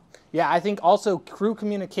 Help me out. Yeah, I think also crew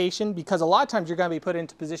communication, because a lot of times you're going to be put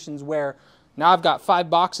into positions where now I've got 5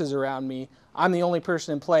 boxes around me. I'm the only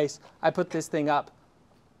person in place. I put this thing up.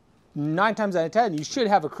 9 times out of 10, you should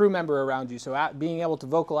have a crew member around you. So being able to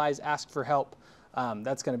vocalize, ask for help,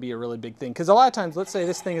 that's going to be a really big thing. Because a lot of times, let's say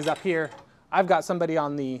this thing is up here. I've got somebody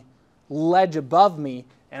on the ledge above me,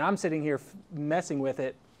 and I'm sitting here messing with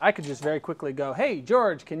it. I could just very quickly go, hey,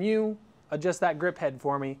 George, can you adjust that grip head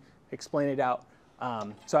for me? Explain it out.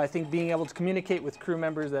 So I think being able to communicate with crew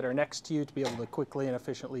members that are next to you to be able to quickly and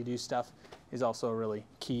efficiently do stuff is also a really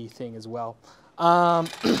key thing as well.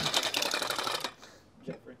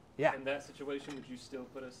 Jeffrey. Yeah. In that situation, would you still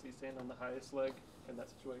put a C-stand on the highest leg in that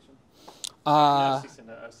situation? Uh, Not a C-stand,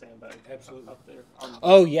 a sandbag. Absolutely. Up there. On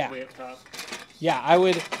Oh, yeah. Way up top. Yeah, I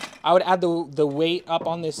would add the weight up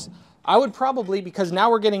on this. I would probably, because now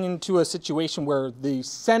we're getting into a situation where the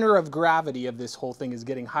center of gravity of this whole thing is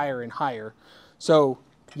getting higher and higher. So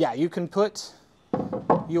yeah, you can put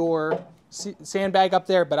your sandbag up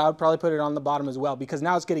there, but I would probably put it on the bottom as well, because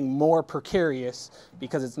now it's getting more precarious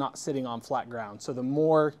because it's not sitting on flat ground. So the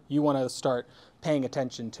more you want to start paying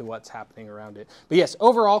attention to what's happening around it. But yes,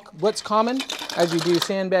 overall, what's common as you do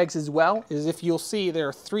sandbags as well is, if you'll see, there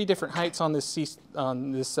are 3 different heights on this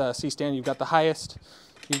C-stand. You've got the highest,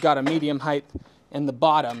 you've got a medium height, and the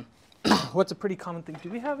bottom. What's a pretty common thing? Do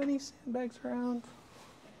we have any sandbags around? Do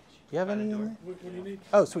you have any in there? What do you need?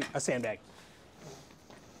 Oh, sweet, a sandbag.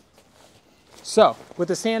 So, with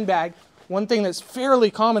the sandbag, one thing that's fairly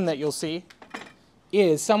common that you'll see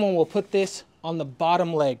is someone will put this on the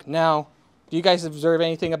bottom leg. Now, do you guys observe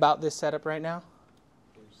anything about this setup right now?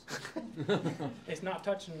 It's not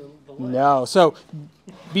touching the leg. No. So,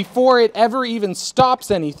 before it ever even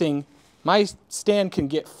stops anything, my stand can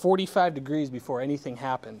get 45 degrees before anything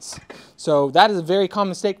happens. So, that is a very common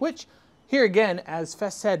mistake, which, here again, as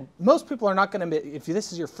Fess said, most people are not going to, if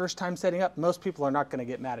this is your first time setting up, most people are not going to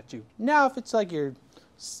get mad at you. Now, if it's like you've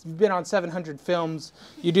been on 700 films,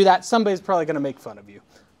 you do that, somebody's probably going to make fun of you.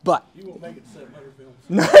 But You won't make it 700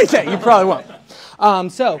 films. yeah, you probably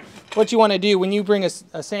won't. So what you want to do when you bring a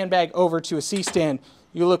sandbag over to a C-stand,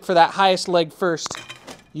 you look for that highest leg first.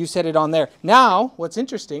 You set it on there. Now, what's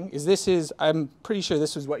interesting is I'm pretty sure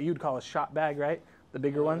this is what you'd call a shot bag, right? The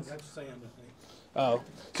bigger ones? That's sand, I think. Oh,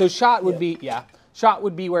 so shot would be, shot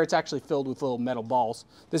would be where it's actually filled with little metal balls.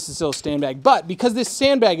 This is still a sandbag. But because this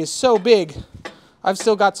sandbag is so big, I've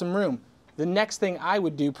still got some room. The next thing I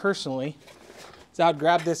would do personally is I would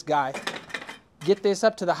grab this guy, get this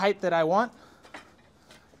up to the height that I want,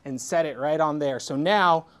 and set it right on there. So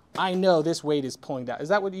now I know this weight is pulling down. Is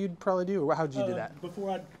that what you'd probably do, or how would you do that? Before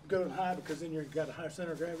I'd go high, because then you've got a higher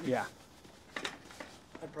center of gravity, Yeah.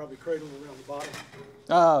 I'd probably cradle around the bottom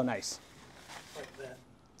Oh, nice. like that.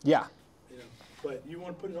 Yeah. You know. But you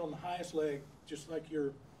want to put it on the highest leg, just like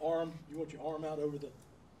your arm. You want your arm out over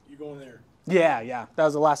you go in there. Yeah. That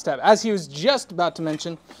was the last step. As he was just about to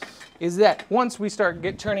mention, is that once we start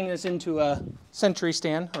turning this into a century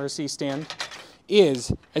stand or a C-stand,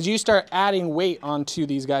 is as you start adding weight onto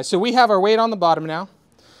these guys. So we have our weight on the bottom now.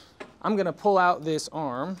 I'm going to pull out this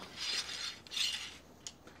arm.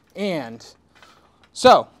 And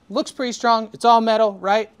so, looks pretty strong. It's all metal,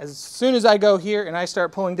 right? As soon as I go here and I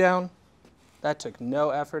start pulling down, that took no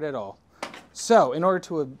effort at all. So, in order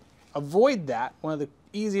to avoid that, one of the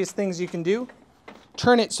easiest things you can do,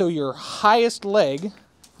 turn it so your highest leg,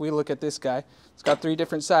 if we look at this guy, it's got 3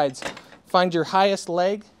 different sides. Find your highest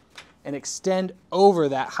leg and extend over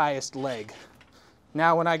that highest leg.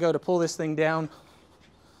 Now when I go to pull this thing down,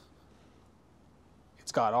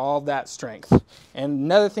 it's got all that strength. And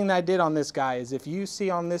another thing that I did on this guy is, if you see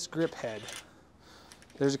on this grip head,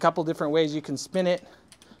 there's a couple different ways you can spin it.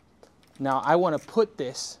 Now I want to put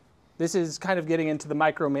this is kind of getting into the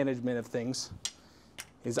micromanagement of things,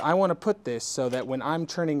 is I want to put this so that when I'm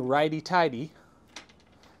turning righty-tighty,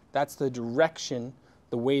 that's the direction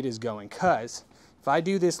the weight is going. Because if I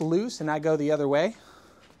do this loose and I go the other way,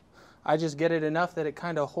 I just get it enough that it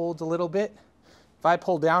kind of holds a little bit. If I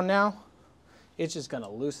pull down now, it's just going to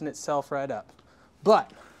loosen itself right up.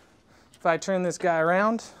 But if I turn this guy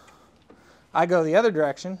around, I go the other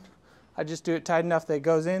direction, I just do it tight enough that it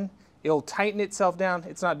goes in, it'll tighten itself down.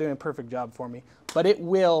 It's not doing a perfect job for me, but it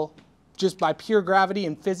will, just by pure gravity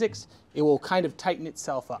and physics, it will kind of tighten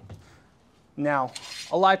itself up. Now,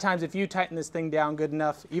 a lot of times if you tighten this thing down good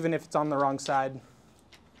enough, even if it's on the wrong side,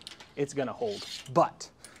 it's going to hold. But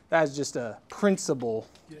that's just a principle.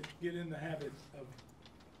 Get in the habit of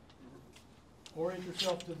orient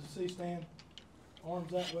yourself to the C-stand,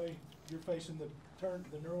 arms that way, you're facing the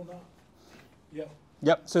neural knot.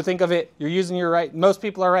 Yep, so think of it, you're using your right, most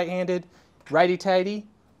people are right-handed, righty-tighty,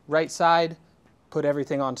 right side, put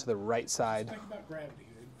everything onto the right side. Think about gravity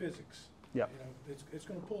and physics. Yep. You know, it's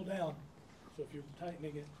going to pull down, so if you're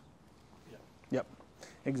tightening it, Yep,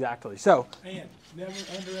 exactly. So, and never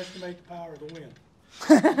underestimate the power of the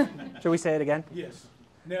wind. shall we say it again? Yes.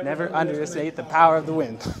 Never underestimate the power of the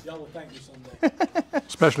wind. Y'all will thank me someday.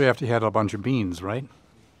 Especially after you had a bunch of beans, right?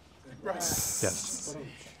 Right. Yes.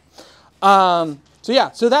 So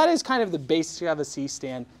yeah, so that is kind of the basics of a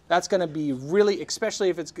C-stand. That's going to be really, especially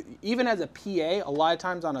if it's, even as a PA, a lot of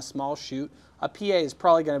times on a small shoot, a PA is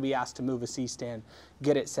probably going to be asked to move a C-stand,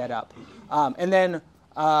 get it set up. And then,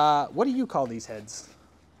 what do you call these heads?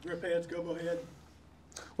 Grip heads, gobo head,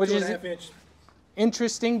 Which is 2.5 inch.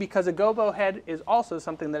 interesting because a gobo head is also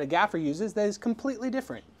something that a gaffer uses that is completely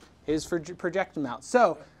different. It is for projector mount.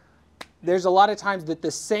 So there's a lot of times that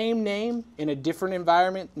the same name in a different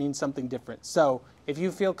environment means something different. So if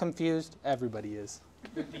you feel confused, everybody is.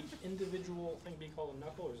 Would the individual thing be called a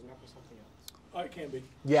knuckle, or is a knuckle something else? Oh, it can be.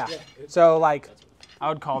 Yeah. Yeah, So like, I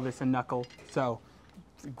would call this a knuckle. So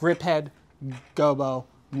grip head, gobo,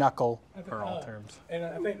 knuckle are all terms. And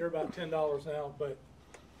I think they're about $10 now, but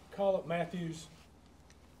call up Matthews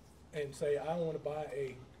and say, I want to buy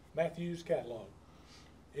a Matthews catalog.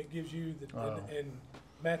 It gives you the, and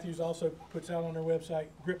Matthews also puts out on their website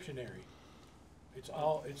Griptionary. It's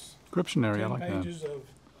Griptionary, I 10 like that. pages of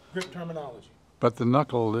grip terminology. But the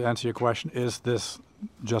knuckle, to answer your question, is this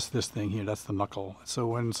just this thing here? That's the knuckle. So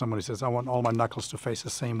when somebody says, I want all my knuckles to face the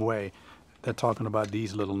same way, they're talking about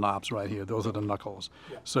these little knobs right here. Those are the knuckles.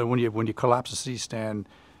 Yeah. So when you collapse a C-stand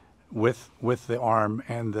with the arm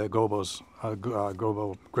and the gobos,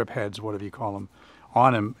 gobo grip heads, whatever you call them,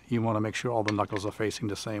 on them, you want to make sure all the knuckles are facing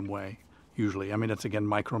the same way, usually. I mean, it's, again,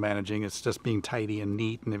 micromanaging. It's just being tidy and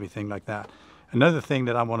neat and everything like that. Another thing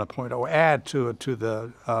that I want to point or add to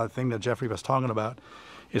the thing that Jeffrey was talking about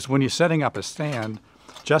is when you're setting up a stand,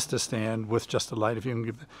 just a stand with just a light, if you can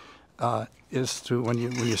give, is to when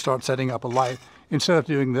you start setting up a light, instead of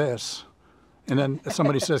doing this, and then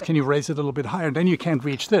somebody says, can you raise it a little bit higher? Then you can't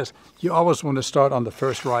reach this. You always want to start on the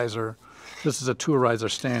first riser. This is a 2-riser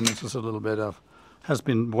stand. This is a little bit of, has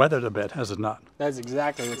been weathered a bit, has it not? That's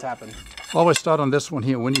exactly what's happened. Always start on this one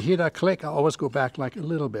here. When you hear that click, I always go back like a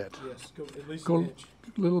little bit. Yes, go at least Go an inch.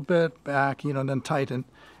 a little bit back, and then tighten,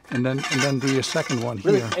 and then do your second one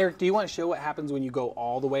Really, here. Eric, do you want to show what happens when you go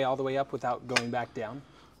all the way up without going back down?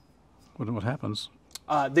 What happens?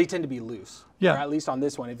 They tend to be loose. Yeah. Or at least on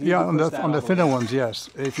this one. If you Yeah, push that on all the way thinner up, ones, yes.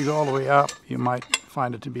 If you go all the way up, you might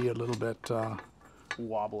find it to be a little bit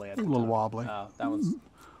wobbly at the a little top. wobbly. That one's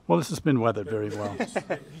Well, this has been weathered very well.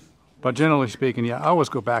 But generally speaking, yeah, I always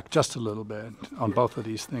go back just a little bit on both of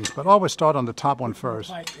these things. But always start on the top one first.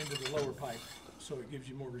 Pipe into the lower pipe, so it gives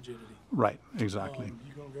you more rigidity. Right, exactly.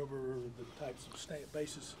 You're going to go over the types of stand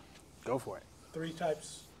bases. go for it. 3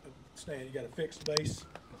 types of stand. You got a fixed base.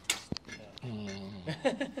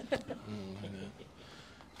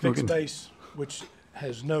 Fixed base, which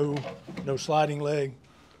has no sliding leg.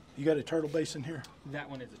 You got a turtle base in here? That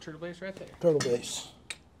one is a turtle base right there. Turtle base.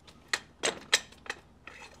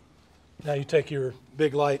 Now you take your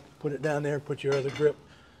big light, put it down there, put your other grip.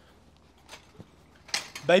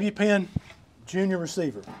 Baby pin, junior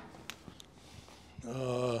receiver.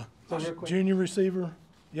 So real quick. Junior receiver.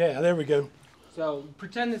 Yeah, there we go. So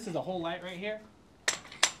pretend this is a whole light right here.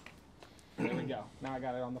 There we go. Now I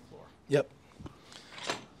got it on the floor. Yep.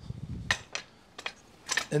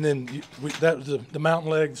 And then that was the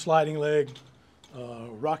mountain leg, sliding leg,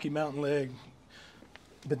 Rocky Mountain leg.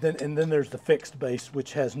 But then there's the fixed base,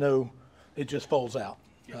 which has no, it just folds out.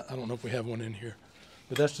 I don't know if we have one in here,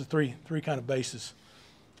 but that's the three kind of bases.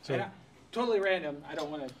 So Totally random. I don't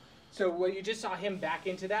want to. So what you just saw him back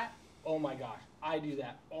into that. Oh my gosh, I do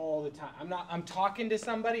that all the time. I'm talking to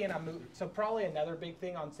somebody and I'm moving. So probably another big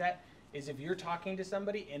thing on set is if you're talking to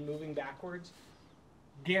somebody and moving backwards,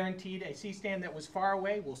 guaranteed a C-stand that was far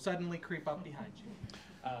away will suddenly creep up behind you.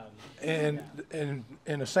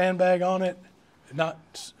 and a sandbag on it,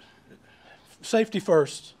 not safety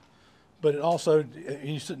first, but it also,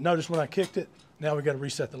 you notice when I kicked it, now we got to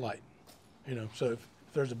reset the light. So if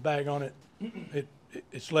there's a bag on it,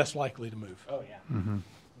 it's less likely to move. Oh yeah. You can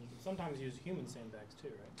sometimes use human sandbags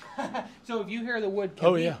too, right? So if you hear the word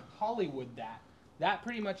Hollywood that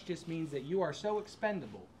pretty much just means that you are so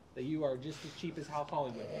expendable that you are just as cheap as how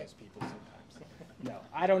Hollywood pays people sometimes. No,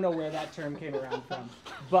 I don't know where that term came around from,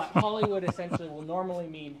 but Hollywood essentially will normally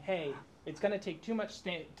mean, hey, it's going to take too much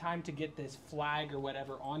time to get this flag or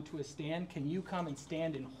whatever onto a stand. Can you come and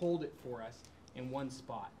stand and hold it for us in one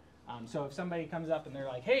spot? So if somebody comes up and they're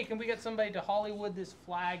like, hey, can we get somebody to Hollywood this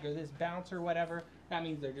flag or this bounce or whatever, that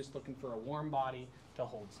means they're just looking for a warm body to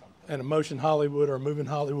hold something. And a motion Hollywood or a moving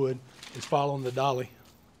Hollywood is following the dolly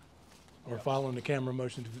or following the camera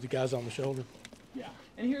motion to the guys on the shoulder. Yeah.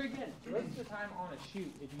 And here again, most of the time on a shoot,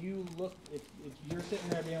 if you look, if you're sitting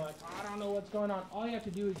there being like, I don't know what's going on, all you have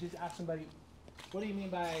to do is just ask somebody, what do you mean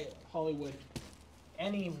by Hollywood?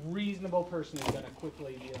 Any reasonable person is going to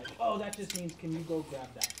quickly be like, oh, that just means can you go grab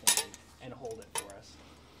that for me and hold it for us?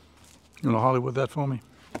 You want to Hollywood that for me?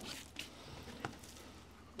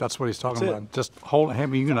 That's what he's talking That's it. about. Just hold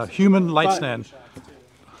him, a human light Fine. stand.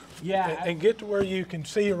 Yeah. And get to where you can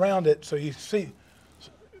see around it, so you see.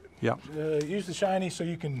 Yeah. Use the shiny so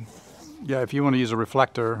you can Yeah, if you want to use a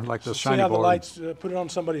reflector like the see shiny how the board. lights. Put it on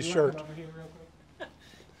somebody's shirt. Over here real quick.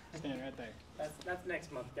 Stand right there. That's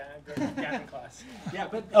next month, Gavin class. Yeah,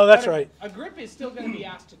 but Oh, that's but right. A grip is still going to be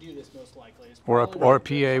asked to do this most likely. It's Or a- probably or a what the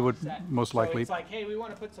grip's PA on would set. most So likely- it's like, hey, we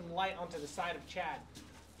want to put some light onto the side of Chad.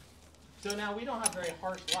 So now we don't have very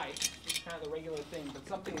harsh light, just kind of the regular thing. But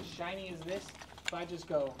something as shiny as this, if I just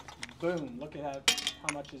go, boom, look at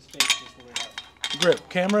how much his face just lit up. Grip,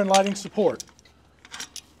 camera and lighting support.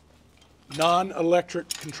 Non-electric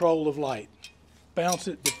control of light. Bounce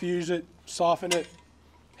it, diffuse it, soften it,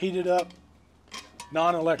 heat it up.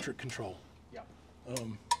 Non-electric control. Yep.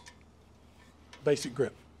 Basic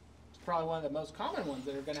grip. It's probably one of the most common ones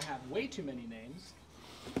that are going to have way too many names.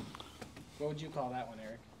 What would you call that one,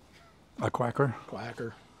 Eric? A quacker.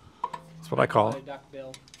 Quacker. That's what I call it.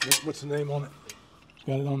 Duckbill. What's the name on it?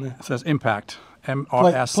 Got it on there. It says impact.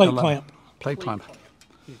 MRS. Plate clamp. Plate clamp.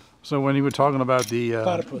 So when you were talking about the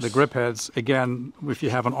Platypus. grip heads, again, if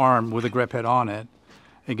you have an arm with a grip head on it,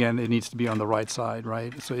 again, it needs to be on the right side,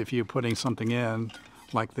 right? So if you're putting something in,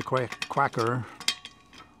 like the quacker,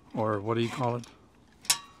 or what do you call it?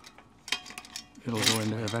 It'll go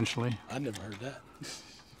in there eventually. I never heard that.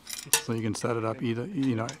 So you can set it up either,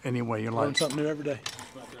 any way you Learn like. something new every day.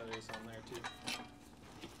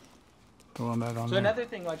 Throw on that on So there. another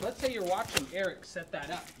thing, like let's say you're watching Eric set that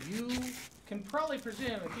up. You can probably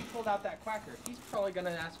presume if he pulled out that quacker, he's probably going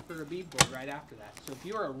to ask for a beadboard right after that. So if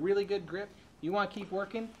you're a really good grip, you want to keep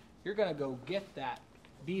working, you're going to go get that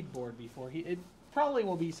beadboard before it probably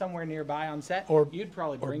will be somewhere nearby on set. Or you'd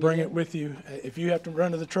probably Or bring, bring it, it in. with you. If you have to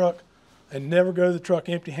run to the truck, and never go to the truck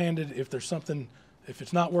empty-handed. If there's something, if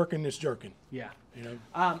it's not working, it's jerking. Yeah. You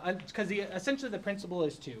know. Because essentially the principle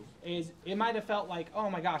is it might have felt like, oh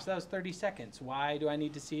my gosh, that was 30 seconds. Why do I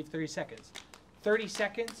need to see 30 seconds? 30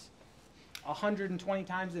 seconds, 120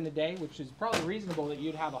 times in a day, which is probably reasonable that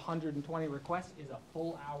you'd have 120 requests, is a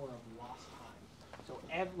full hour of lost time. So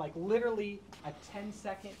like literally a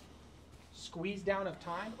 10-second squeeze down of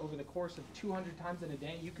time over the course of 200 times in a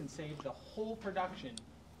day, you can save the whole production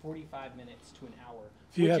 45 minutes to an hour.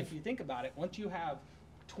 If you think about it, once you have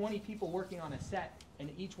 20 people working on a set and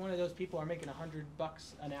each one of those people are making $100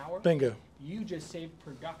 an hour, Bingo. you just saved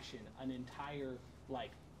production an entire like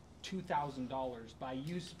 $2,000 by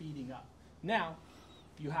you speeding up. Now,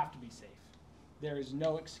 you have to be safe. There is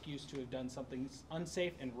no excuse to have done something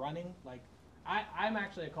unsafe and running. Like I'm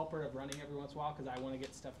actually a culprit of running every once in a while because I want to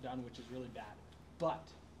get stuff done, which is really bad. But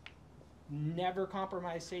never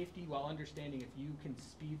compromise safety while understanding if you can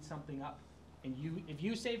speed something up and if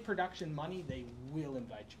you save production money, they will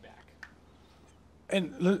invite you back.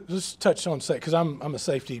 And let's touch on set, because I'm a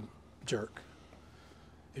safety jerk.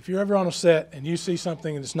 If you're ever on a set and you see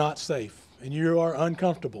something that's not safe and you are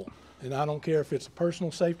uncomfortable, and I don't care if it's a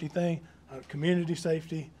personal safety thing, community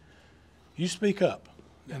safety, you speak up.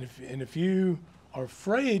 And if you are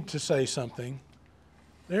afraid to say something,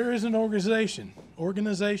 there is an organization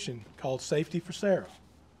called Safety for Sarah.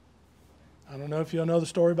 I don't know if you'll know the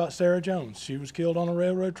story about Sarah Jones. She was killed on a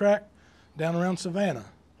railroad track down around Savannah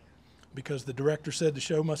because the director said the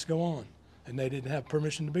show must go on, and they didn't have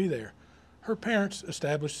permission to be there. Her parents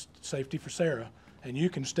established Safety for Sarah, and you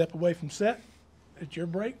can step away from set at your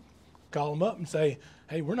break, call them up and say,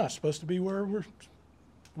 hey, we're not supposed to be where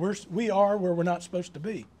we are where we're not supposed to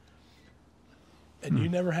be. And you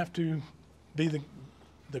never have to be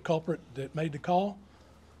the culprit that made the call.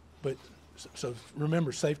 But so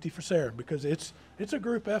remember, Safety for Sarah, because it's a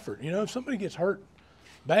group effort. You know, if somebody gets hurt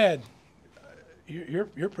bad,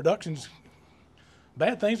 your production's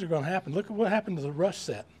bad things are going to happen. Look at what happened to the Rush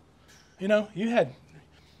set. You know, you had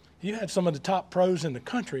some of the top pros in the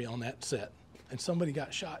country on that set, and somebody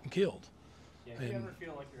got shot and killed. Yeah, if you ever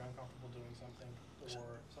feel like you're uncomfortable doing something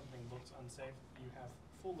or something looks unsafe, you have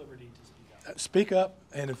full liberty to speak up. Speak up,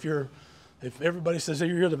 and if everybody says that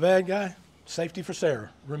you're the bad guy, Safety for Sarah.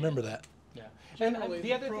 Remember that. Yeah. Generally, the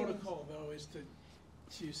the other thing protocol, though, is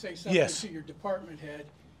to say something Yes. to your department head,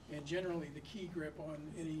 and generally, the key grip on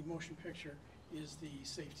any motion picture is the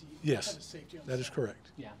safety. Yes, kind of safety on that is set.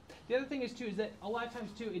 correct. Yeah. The other thing is too is that a lot of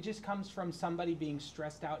times too it just comes from somebody being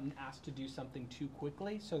stressed out and asked to do something too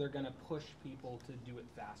quickly, so they're going to push people to do it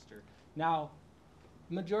faster. Now,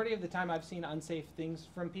 majority of the time I've seen unsafe things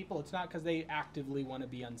from people. It's not because they actively want to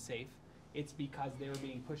be unsafe. It's because they were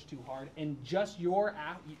being pushed too hard, and just you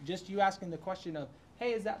asking the question of,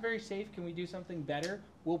 hey, is that very safe? Can we do something better?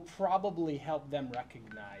 Will probably help them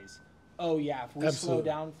recognize, oh yeah, if we slow Absolutely.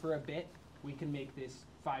 down for a bit, we can make this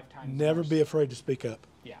 5 times Never more be afraid to speak up.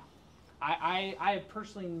 Yeah. I have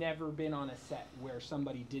personally never been on a set where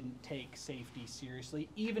somebody didn't take safety seriously,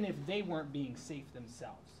 even if they weren't being safe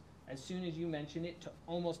themselves. As soon as you mention it to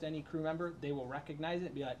almost any crew member, they will recognize it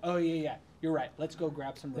and be like, oh, yeah, you're right. Let's go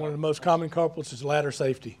grab some rope. One of the most common culprits is ladder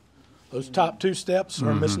safety. Those top 2 steps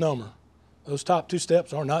are a misnomer. Those top 2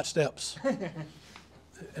 steps are not steps.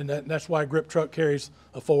 And that's why a grip truck carries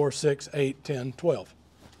a 4, 6, 8, 10, 12.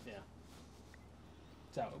 Yeah.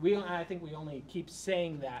 So I think we only keep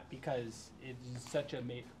saying that because it's such a,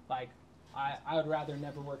 I would rather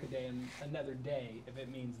never work a day in another day if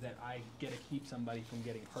it means that I get to keep somebody from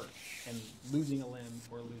getting hurt and losing a limb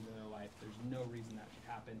or losing their life. There's no reason that should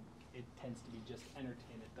happen. It tends to be just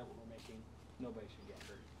entertainment that we're making. Nobody should get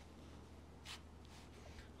hurt.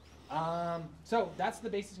 So that's the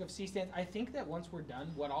basics of C-stands. I think that once we're done,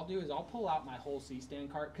 what I'll do is I'll pull out my whole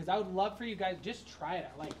C-stand cart because I would love for you guys just try it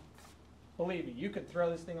out. Like, believe me, you could throw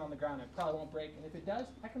this thing on the ground. It probably won't break. And if it does,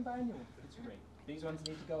 I can buy a new one. It's great. These ones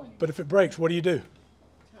need to go anyway. But if it breaks, what do you do?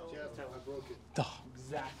 Oh,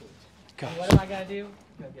 Exactly. gosh. And what am I going to do?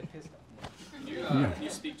 I'm going to get pissed off. Can you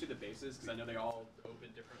speak to the bases? Because I know they all open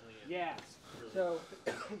differently. And Yeah. So,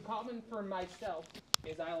 common for myself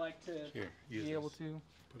is I like to be able to.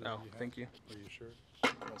 Oh, thank you. Are you sure?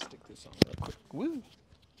 I'll stick this on real quick. Woo.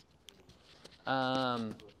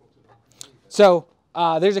 So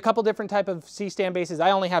there's a couple different type of C-stand bases.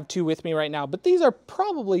 I only have 2 with me right now, but these are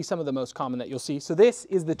probably some of the most common that you'll see. So this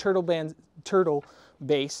is the turtle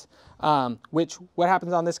base, which what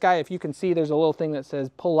happens on this guy, if you can see, there's a little thing that says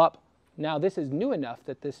pull up. Now this is new enough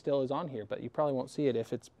that this still is on here, but you probably won't see it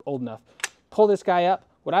if it's old enough. Pull this guy up.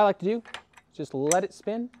 What I like to do is just let it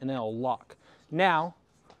spin and then it'll lock. Now,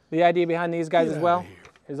 the idea behind these guys as well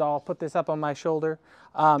is I'll put this up on my shoulder.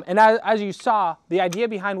 And as you saw, the idea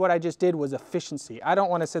behind what I just did was efficiency. I don't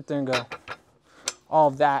want to sit there and go all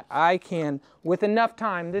of that. I can, with enough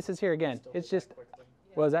time, this is here again. It's just,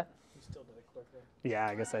 what was that? You still did it quickly. Yeah,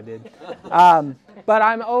 I guess I did. But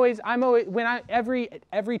I'm always,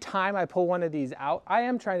 every time I pull one of these out, I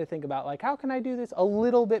am trying to think about like, how can I do this a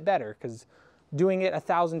little bit better? Because doing it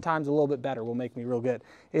 1,000 times a little bit better will make me real good.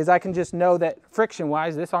 Is I can just know that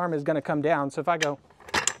friction-wise, this arm is going to come down. So if I go,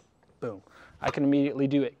 boom, I can immediately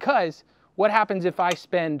do it. Because what happens if I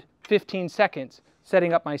spend 15 seconds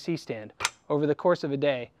setting up my C-stand? Over the course of a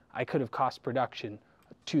day, I could have cost production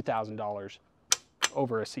 $2,000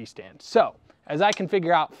 over a C-stand. So as I can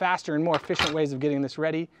figure out faster and more efficient ways of getting this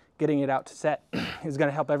ready, getting it out to set is going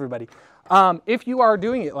to help everybody. If you are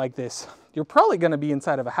doing it like this, you're probably going to be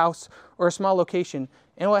inside of a house or a small location.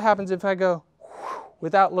 And what happens if I go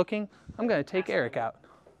without looking? I'm going to take Eric out.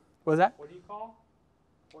 What was that? What do you call?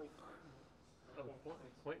 Points.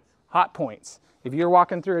 Hot points. If you're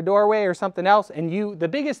walking through a doorway or something else, and the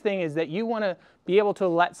biggest thing is that you want to be able to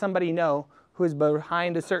let somebody know who is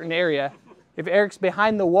behind a certain area. If Eric's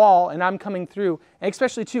behind the wall and I'm coming through, and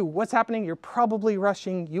especially too, what's happening? You're probably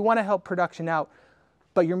rushing. You want to help production out,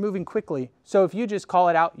 but you're moving quickly. So if you just call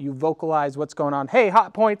it out, you vocalize what's going on. Hey,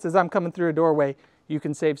 hot points as I'm coming through a doorway, you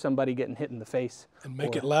can save somebody getting hit in the face. And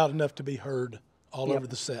make it loud enough to be heard all over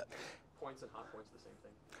the set. points and hot points the same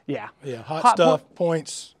thing. Yeah. Yeah, hot stuff,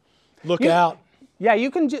 points, look out. Yeah,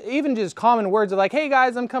 you can even just common words of like, hey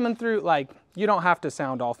guys, I'm coming through. Like, you don't have to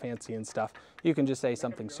sound all fancy and stuff. You can just say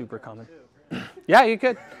something super common. Yeah, you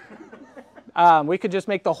could. We could just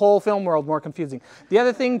make the whole film world more confusing. The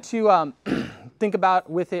other thing to think about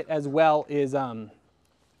with it as well is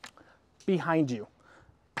behind you.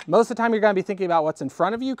 Most of the time you're going to be thinking about what's in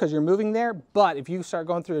front of you because you're moving there, but if you start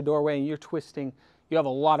going through a doorway and you're twisting, you have a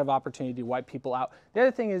lot of opportunity to wipe people out. The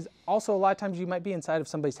other thing is also a lot of times you might be inside of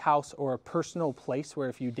somebody's house or a personal place where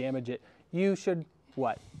if you damage it, you should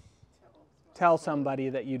what? Tell somebody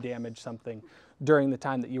that you damaged something during the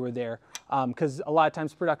time that you were there. Because a lot of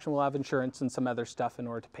times production will have insurance and some other stuff in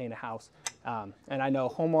order to paint a house. And I know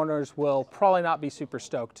homeowners will probably not be super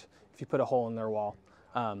stoked if you put a hole in their wall.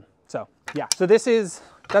 So yeah, so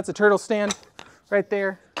that's a turtle stand right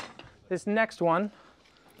there. This next one,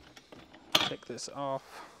 take this off,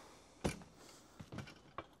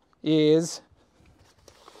 is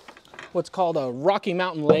what's called a Rocky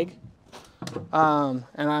Mountain leg. And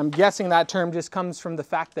I'm guessing that term just comes from the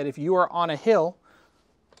fact that if you are on a hill,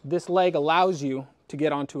 this leg allows you to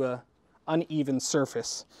get onto an uneven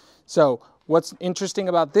surface. So what's interesting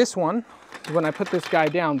about this one, when I put this guy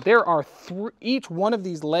down, there are each one of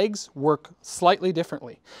these legs work slightly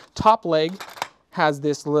differently. Top leg has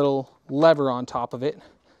this little lever on top of it.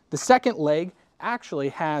 The second leg actually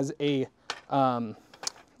has a,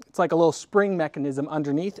 it's like a little spring mechanism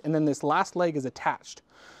underneath, and then this last leg is attached.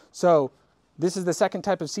 So This is the second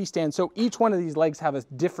type of C-stand. So each one of these legs have a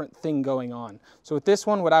different thing going on. So with this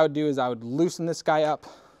one, what I would do is I would loosen this guy up,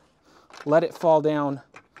 let it fall down,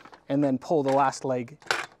 and then pull the last leg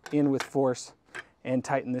in with force and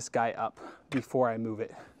tighten this guy up before I move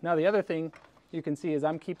it. Now the other thing you can see is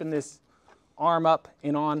I'm keeping this arm up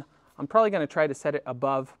and on. I'm probably going to try to set it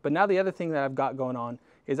above, but now the other thing that I've got going on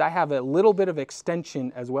is I have a little bit of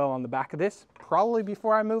extension as well on the back of this, probably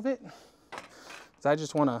before I move it. So I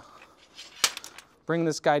just want to bring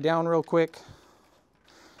this guy down real quick,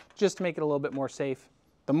 just to make it a little bit more safe.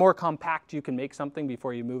 The more compact you can make something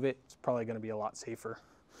before you move it, it's probably going to be a lot safer.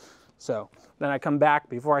 So then I come back,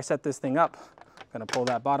 before I set this thing up, I'm going to pull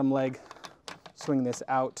that bottom leg, swing this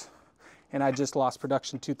out, and I just lost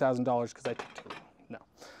production $2,000 because I took too long.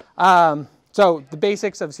 No. So the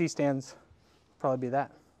basics of C-stands probably be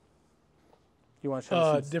that. You want to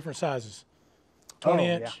show the different sizes. 20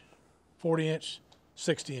 inch, yeah. 40 inch,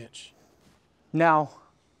 60 inch. Now,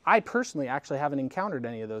 I personally actually haven't encountered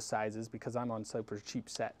any of those sizes because I'm on super cheap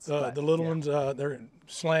sets. The little ones, they're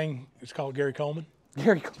slang, it's called Gary Coleman.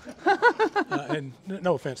 Very cool. And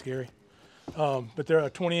no offense, Gary. But they're a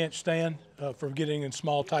 20-inch stand for getting in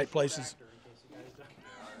small, tight places.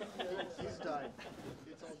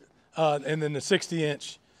 And then the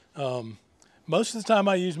 60-inch, most of the time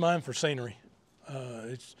I use mine for scenery.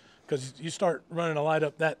 It's because you start running a light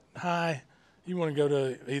up that high, you want to go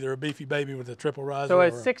to either a beefy baby with a triple riser. So a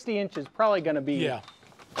or 60 inch is probably going to be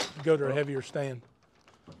go to a heavier stand.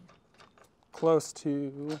 close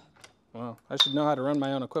to, well, I should know how to run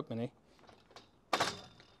my own equipment, eh? This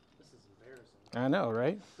is embarrassing. I know,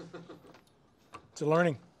 right? It's a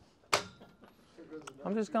learning.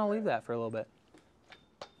 I'm just going to leave that for a little bit.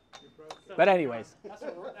 But anyways. That's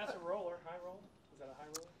a roller, high roll? Is that a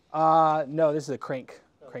high roller? No, this is a crank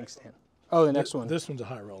stand. Oh, the next one. This one's a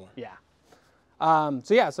high roller. Yeah.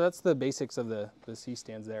 So that's the basics of the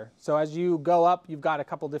C-stands there. So as you go up, you've got a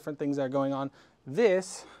couple different things that are going on.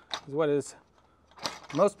 This is what is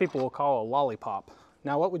most people will call a lollipop.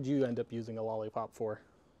 Now, what would you end up using a lollipop for?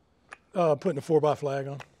 Putting a 4x flag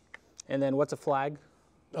on. And then what's a flag?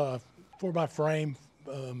 4x frame,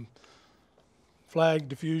 flag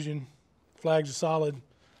diffusion. Flags are solid.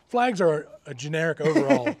 Flags are a generic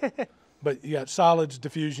overall, but you got solids,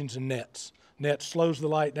 diffusions, and nets. Net slows the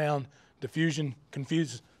light down. Diffusion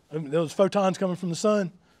confuses. Those photons coming from the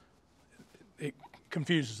sun, it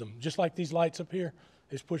confuses them. Just like these lights up here,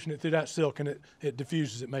 it's pushing it through that silk and it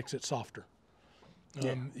diffuses, it makes it softer.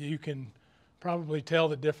 You can probably tell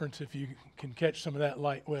the difference if you can catch some of that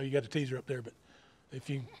light. Well, you got a teaser up there, but if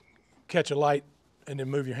you catch a light and then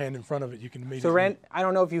move your hand in front of it, you can immediately. So I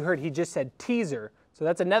don't know if you heard, he just said teaser. So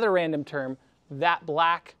that's another random term. That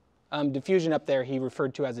black diffusion up there he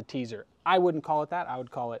referred to as a teaser. I wouldn't call it that. I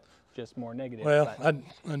would call it just more negative. Well,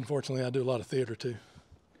 unfortunately, I do a lot of theater too.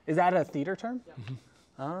 Is that a theater term? Yeah.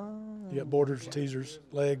 Oh. You got borders, teasers,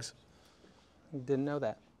 legs. Didn't know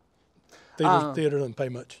that. Theater doesn't pay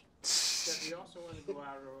much. You also want to go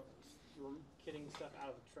out or getting stuff out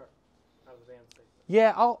of the truck, out of the van station.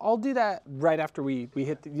 Yeah, I'll do that right after we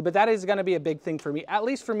hit but that is going to be a big thing for me, at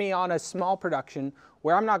least for me on a small production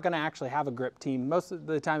where I'm not going to actually have a grip team. Most of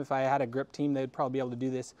the time if I had a grip team, they'd probably be able to do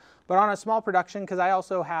this. But on a small production, because I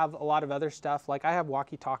also have a lot of other stuff, like I have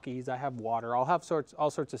walkie-talkies, I have water, I'll have all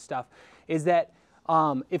sorts of stuff, is that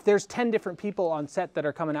if there's 10 different people on set that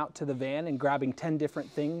are coming out to the van and grabbing 10 different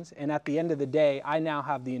things, and at the end of the day, I now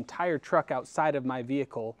have the entire truck outside of my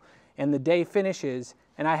vehicle, and the day finishes,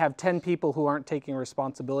 and I have 10 people who aren't taking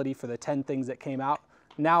responsibility for the 10 things that came out,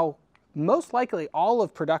 now most likely all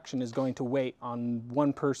of production is going to wait on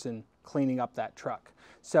one person cleaning up that truck.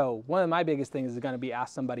 So one of my biggest things is going to be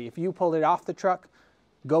ask somebody, if you pulled it off the truck,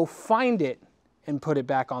 go find it and put it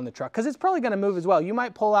back on the truck, because it's probably going to move as well. You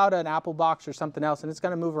might pull out an apple box or something else and it's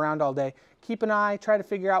going to move around all day. Keep an eye, try to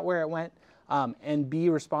figure out where it went, and be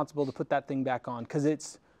responsible to put that thing back on, because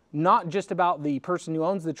it's not just about the person who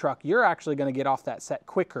owns the truck. You're actually going to get off that set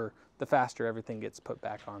quicker the faster everything gets put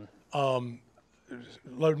back on.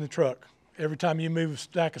 Loading the truck. Every time you move a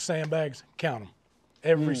stack of sandbags, count them.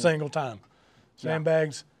 Every single time.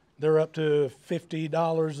 Sandbags, they're up to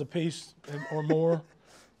 $50 a piece or more,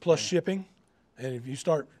 plus shipping. And if you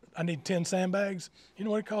start, I need 10 sandbags, you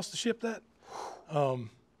know what it costs to ship that?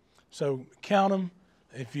 So count them.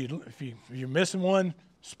 If you're missing one,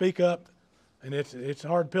 speak up. And it's a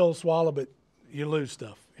hard pill to swallow, but you lose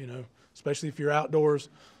stuff, you know, especially if you're outdoors.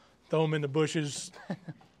 Throw them in the bushes.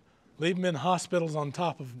 Leave them in hospitals on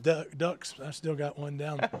top of ducks. I still got one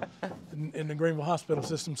down in the Greenville hospital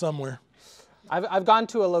system somewhere. I've gone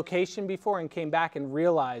to a location before and came back and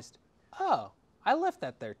realized, oh, I left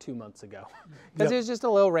that there 2 months ago because it was just a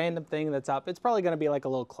little random thing that's up. It's probably going to be like a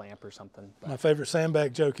little clamp or something. But. My favorite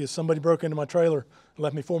sandbag joke is somebody broke into my trailer and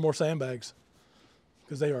left me 4 more sandbags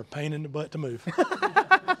because they are a pain in the butt to move.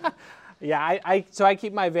 Yeah, so I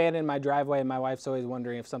keep my van in my driveway, and my wife's always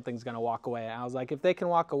wondering if something's going to walk away. And I was like, if they can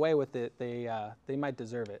walk away with it, they might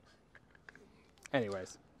deserve it.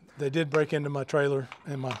 Anyways. They did break into my trailer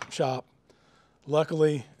and my shop.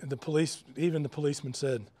 Luckily, even the policeman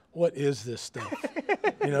said, "What is this stuff?"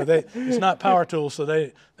 It's not power tools, so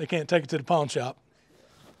they can't take it to the pawn shop.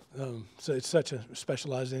 So it's such a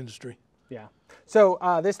specialized industry. Yeah. So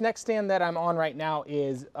this next stand that I'm on right now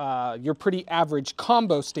is your pretty average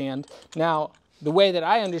combo stand. Now, the way that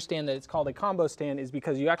I understand that it's called a combo stand is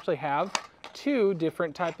because you actually have 2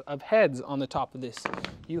 different types of heads on the top of this.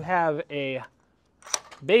 You have a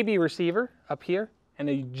baby receiver up here and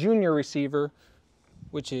a junior receiver,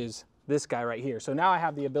 which is this guy right here. So now I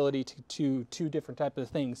have the ability to 2 different types of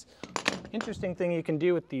things. Interesting thing you can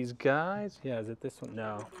do with these guys. Yeah, is it this one?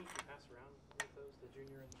 No.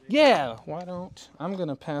 Yeah, why don't, I'm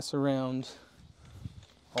gonna pass around,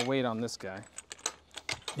 I'll wait on this guy.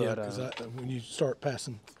 Yeah, because when you start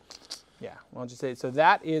passing. Yeah, I'll just say, so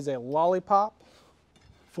that is a lollipop.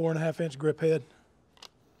 4.5-inch grip head.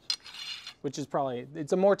 Which is probably,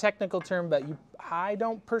 it's a more technical term, but I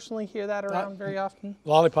don't personally hear that around very often.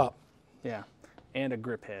 Lollipop. Yeah, and a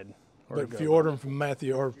grip head. But if you order them from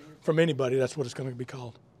Matthew or from anybody, that's what it's going to be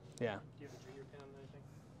called. Yeah. Do you have a junior pin on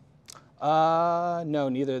anything? No,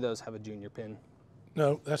 neither of those have a junior pin.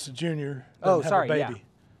 No, that's a junior. Oh, Doesn't have sorry, a baby.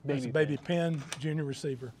 yeah. That's a baby pin, junior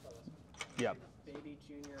receiver. Yep. Baby,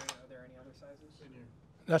 junior, are there any other sizes?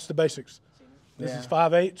 That's the basics. This Yeah. is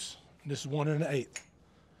 5/8. This is 1 1/8.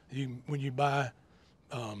 When you buy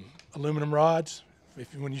aluminum rods,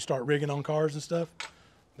 when you start rigging on cars and stuff,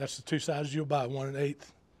 that's the 2 sizes you'll buy: 1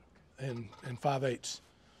 1/8 and 5/8.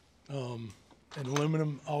 And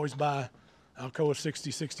aluminum, always buy Alcoa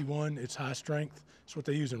 6061. It's high strength. It's what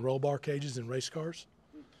they use in roll bar cages in race cars.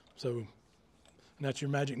 So and that's your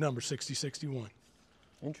magic number, 6061.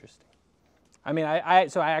 Interesting. I mean, I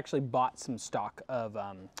actually bought some stock of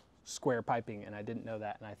square piping, and I didn't know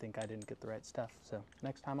that, and I think I didn't get the right stuff. So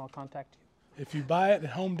next time I'll contact you. If you buy it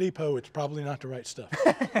at Home Depot, it's probably not the right stuff.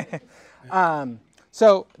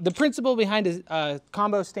 So the principle behind a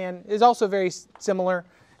combo stand is also very similar.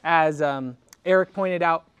 As Eric pointed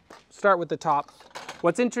out, start with the top.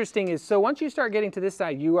 What's interesting is, so once you start getting to this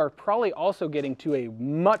side, you are probably also getting to a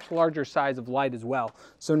much larger size of light as well.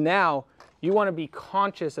 So now you want to be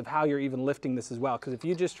conscious of how you're even lifting this as well, because if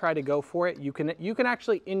you just try to go for it, you can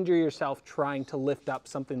actually injure yourself trying to lift up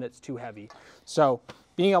something that's too heavy. So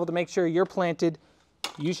being able to make sure you're planted,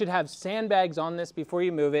 you should have sandbags on this before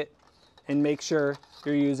you move it, and make sure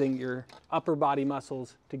you're using your upper body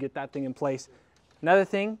muscles to get that thing in place. Another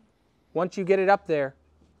thing, once you get it up there,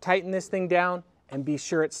 tighten this thing down and be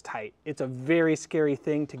sure it's tight. It's a very scary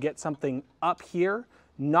thing to get something up here,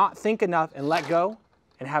 not think enough and let go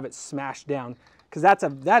and have it smash down. Because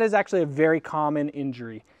that is actually a very common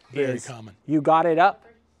injury. Very common. You got it up.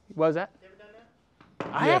 What was that? You ever done that?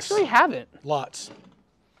 I actually haven't. Lots.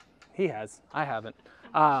 He has. I haven't.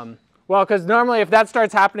 Well, because normally if that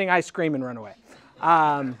starts happening, I scream and run away,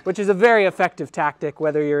 which is a very effective tactic,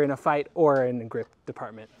 whether you're in a fight or in the grip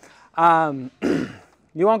department.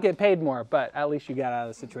 You won't get paid more, but at least you got out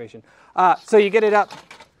of the situation. So you get it up,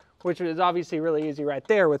 which is obviously really easy right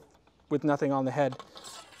there with nothing on the head.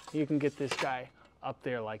 You can get this guy up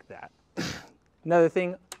there like that. Another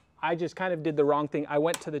thing, I just kind of did the wrong thing. I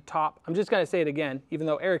went to the top. I'm just going to say it again, even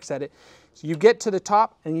though Eric said it. So you get to the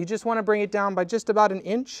top, and you just want to bring it down by just about 1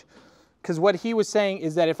 inch. Because what he was saying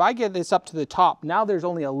is that if I get this up to the top, now there's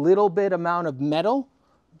only a little bit amount of metal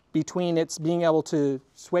between its being able to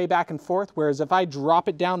sway back and forth, whereas if I drop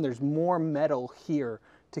it down, there's more metal here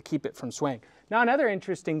to keep it from swaying. Now another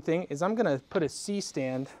interesting thing is I'm gonna put a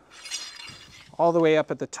C-stand all the way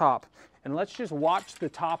up at the top, and let's just watch the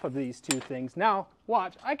top of these 2 things. Now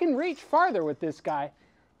watch, I can reach farther with this guy,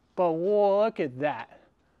 but look at that.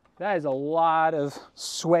 That is a lot of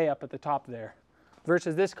sway up at the top there.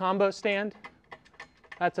 Versus this combo stand,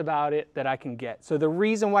 that's about it that I can get. So the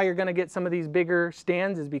reason why you're gonna get some of these bigger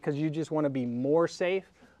stands is because you just wanna be more safe.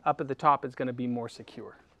 Up at the top, it's gonna be more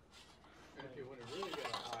secure. And if you want to really get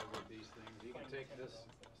a high with these things, you can take this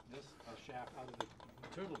shaft out of the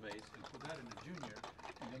turtle base and put that in the junior,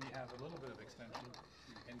 and then you have a little bit of extension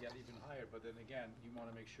and get even higher. But then again, you want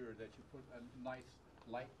to make sure that you put a nice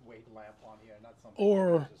lightweight lamp on here, not something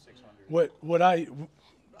Or that's a 600. what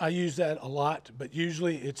I use that a lot, but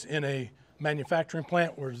usually it's in a manufacturing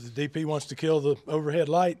plant where the DP wants to kill the overhead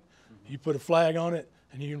light. You put a flag on it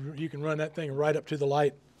and you can run that thing right up to the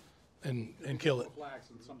light and kill it. Flags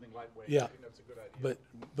and something lightweight. Yeah. I think that's a good idea.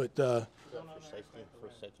 But For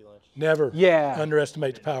safety launch. never Yeah.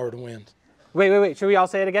 underestimate the power of the wind. Wait. Should we all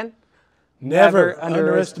say it again? Never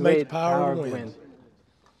underestimate the power of the wind.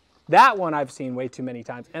 That one I've seen way too many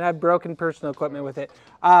times, and I've broken personal equipment with it.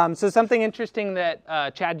 So something interesting that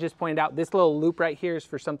Chad just pointed out, this little loop right here is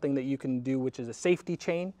for something that you can do, which is a safety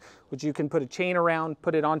chain, which you can put a chain around,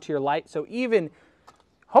 put it onto your light. So even,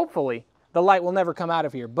 hopefully, the light will never come out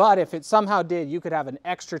of here. But if it somehow did, you could have an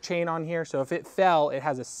extra chain on here. So if it fell, it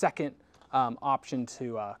has a second option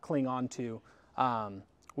to cling onto,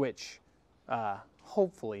 which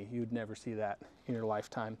hopefully you'd never see that in your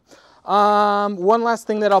lifetime. One last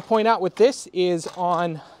thing that I'll point out with this is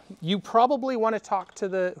you probably want to talk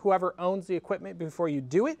to whoever owns the equipment before you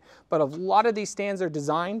do it, but a lot of these stands are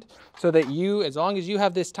designed so that as long as you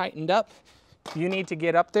have this tightened up, you need to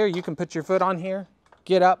get up there, you can put your foot on here,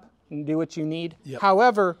 get up and do what you need. Yep.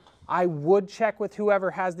 However, I would check with whoever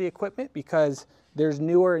has the equipment because there's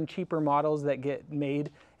newer and cheaper models that get made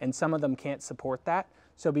and some of them can't support that.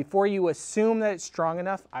 So before you assume that it's strong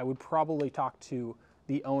enough, I would probably talk to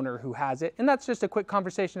the owner who has it. And that's just a quick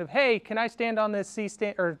conversation of, hey, can I stand on this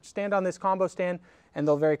C-stand or stand on this combo stand? And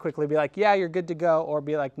they'll very quickly be like, yeah, you're good to go. Or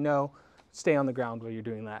be like, no, stay on the ground while you're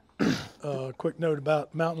doing that. Quick note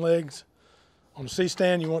about mountain legs. On the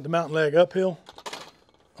C-stand, you want the mountain leg uphill.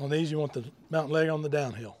 On these, you want the mountain leg on the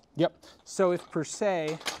downhill. Yep. So if per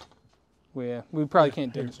se, we probably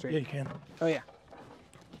can't demonstrate. Yeah, you can. Oh yeah.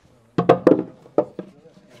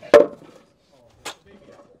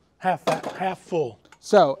 Half full.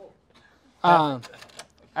 So,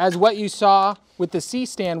 as what you saw with the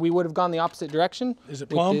C-stand, we would have gone the opposite direction. Is it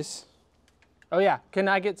with plumb? this. Oh yeah. Can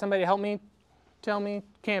I get somebody to help me? Tell me,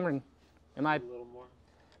 Cameron. Am I? A little more.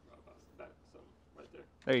 Back, so right there.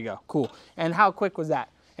 There you go. Cool. And how quick was that?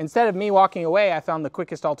 Instead of me walking away, I found the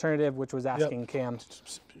quickest alternative, which was asking Cam.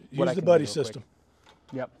 what I Use the can buddy do real quick. system.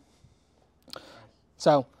 Yep.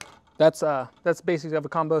 So that's basically of a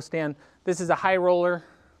combo stand. This is a high roller.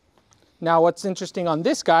 Now what's interesting on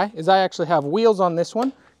this guy is I actually have wheels on this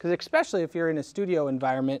one, because especially if you're in a studio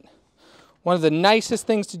environment, one of the nicest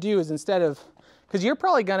things to do is because you're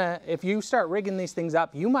probably gonna, if you start rigging these things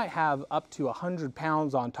up, you might have up to 100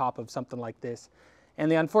 pounds on top of something like this.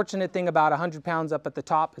 And the unfortunate thing about 100 pounds up at the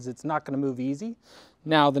top is it's not gonna move easy.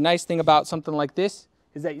 Now the nice thing about something like this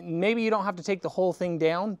is that maybe you don't have to take the whole thing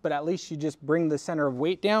down, but at least you just bring the center of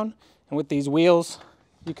weight down. And with these wheels,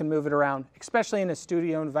 you can move it around, especially in a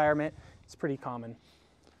studio environment. It's pretty common.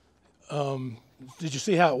 Did you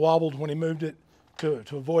see how it wobbled when he moved it? To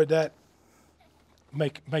avoid that,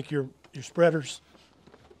 make your spreaders,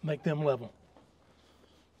 make them level.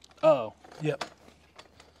 Oh. Yep.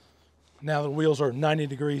 Now the wheels are 90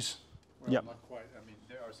 degrees. Well, Yep. not quite. I mean,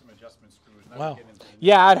 there are some adjustment screws. Now Wow. we get into the-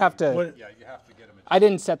 Yeah, I'd have to. What- Yeah, you have to get them. I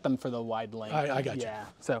didn't set them for the wide length. I got you. Yeah.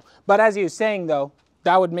 So, but as he was saying though,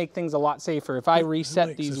 that would make things a lot safer if I Who reset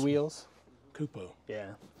makes these this one? wheels. Cupo.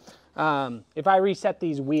 Yeah. If I reset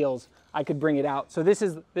these wheels, I could bring it out. So this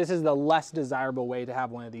is the less desirable way to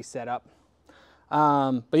have one of these set up.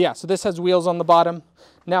 But yeah, so this has wheels on the bottom.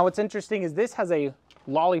 Now what's interesting is this has a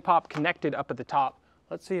lollipop connected up at the top.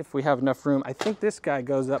 Let's see if we have enough room. I think this guy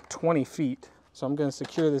goes up 20 feet. So I'm gonna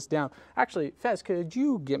secure this down. Actually, Fez, could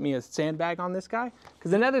you get me a sandbag on this guy?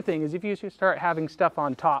 Because another thing is if you start having stuff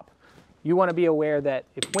on top, you wanna be aware that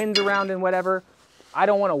if wind's around and whatever, I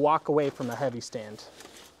don't wanna walk away from a heavy stand.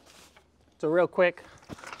 So real quick,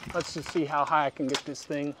 let's just see how high I can get this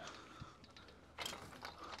thing.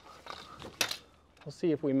 We'll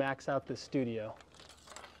see if we max out this studio.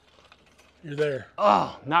 You're there.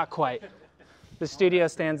 Oh, not quite. The studio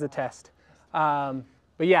stands the test. But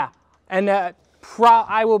yeah, and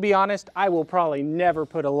I will be honest, I will probably never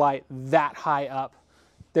put a light that high up.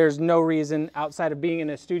 There's no reason outside of being in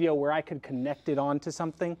a studio where I could connect it onto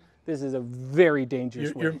something. This is a very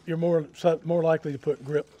dangerous way. You're more likely to put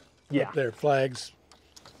grip Yeah. up there, flags.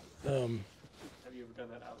 Have you ever done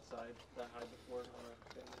that outside that high before on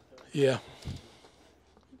a family film? Yeah.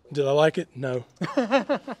 Did I like it? No.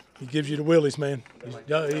 He gives you the willies, man. Like,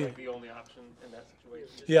 Yeah, is that he- like the only option in that situation?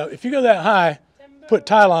 Just yeah, if you go that high, put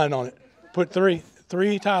tie line on it. Put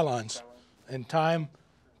three tie lines and tie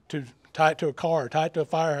it to a car, tie it to a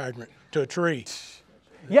fire hydrant, to a tree.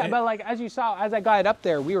 Yeah, but like as you saw, as I got it up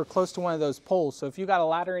there, we were close to one of those poles. So if you got a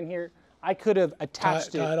ladder in here, I could have Tie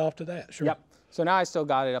attached it off to that, sure. Yep. So now I still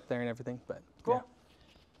got it up there and everything, but Cool. yeah.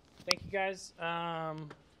 Thank you guys.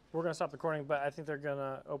 We're gonna stop recording, but I think they're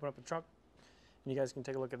gonna open up the trunk, and you guys can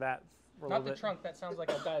take a look at that for a Not little the bit. trunk. That sounds like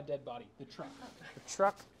I've got a dead body. The trunk. The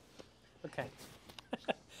truck. Okay.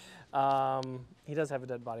 He does have a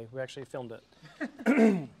dead body. We actually filmed it.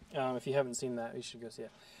 If you haven't seen that, you should go see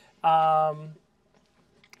it.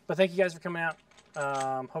 But thank you guys for coming out.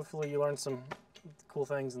 Hopefully you learned some cool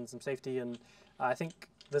things and some safety. And I think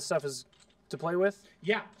this stuff is to play with.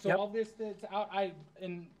 Yeah. So Yep. all this that's out,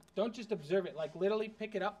 and don't just observe it. Like literally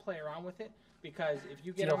pick it up, play around with it. Because if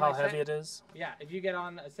you get Feel on how my heavy set, it is. yeah, if you get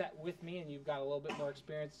on a set with me and you've got a little bit more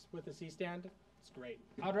experience with the C-stand, it's great.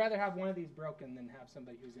 I'd rather have one of these broken than have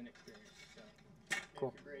somebody who's inexperienced. So.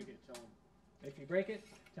 Cool. If you break it, tell them. If you break it,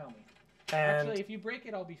 tell me. And Actually, if you break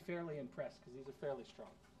it, I'll be fairly impressed because these are fairly strong.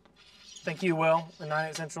 thank you, Will, and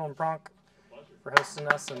 98 Central and Pronk for hosting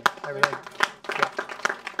us and everything.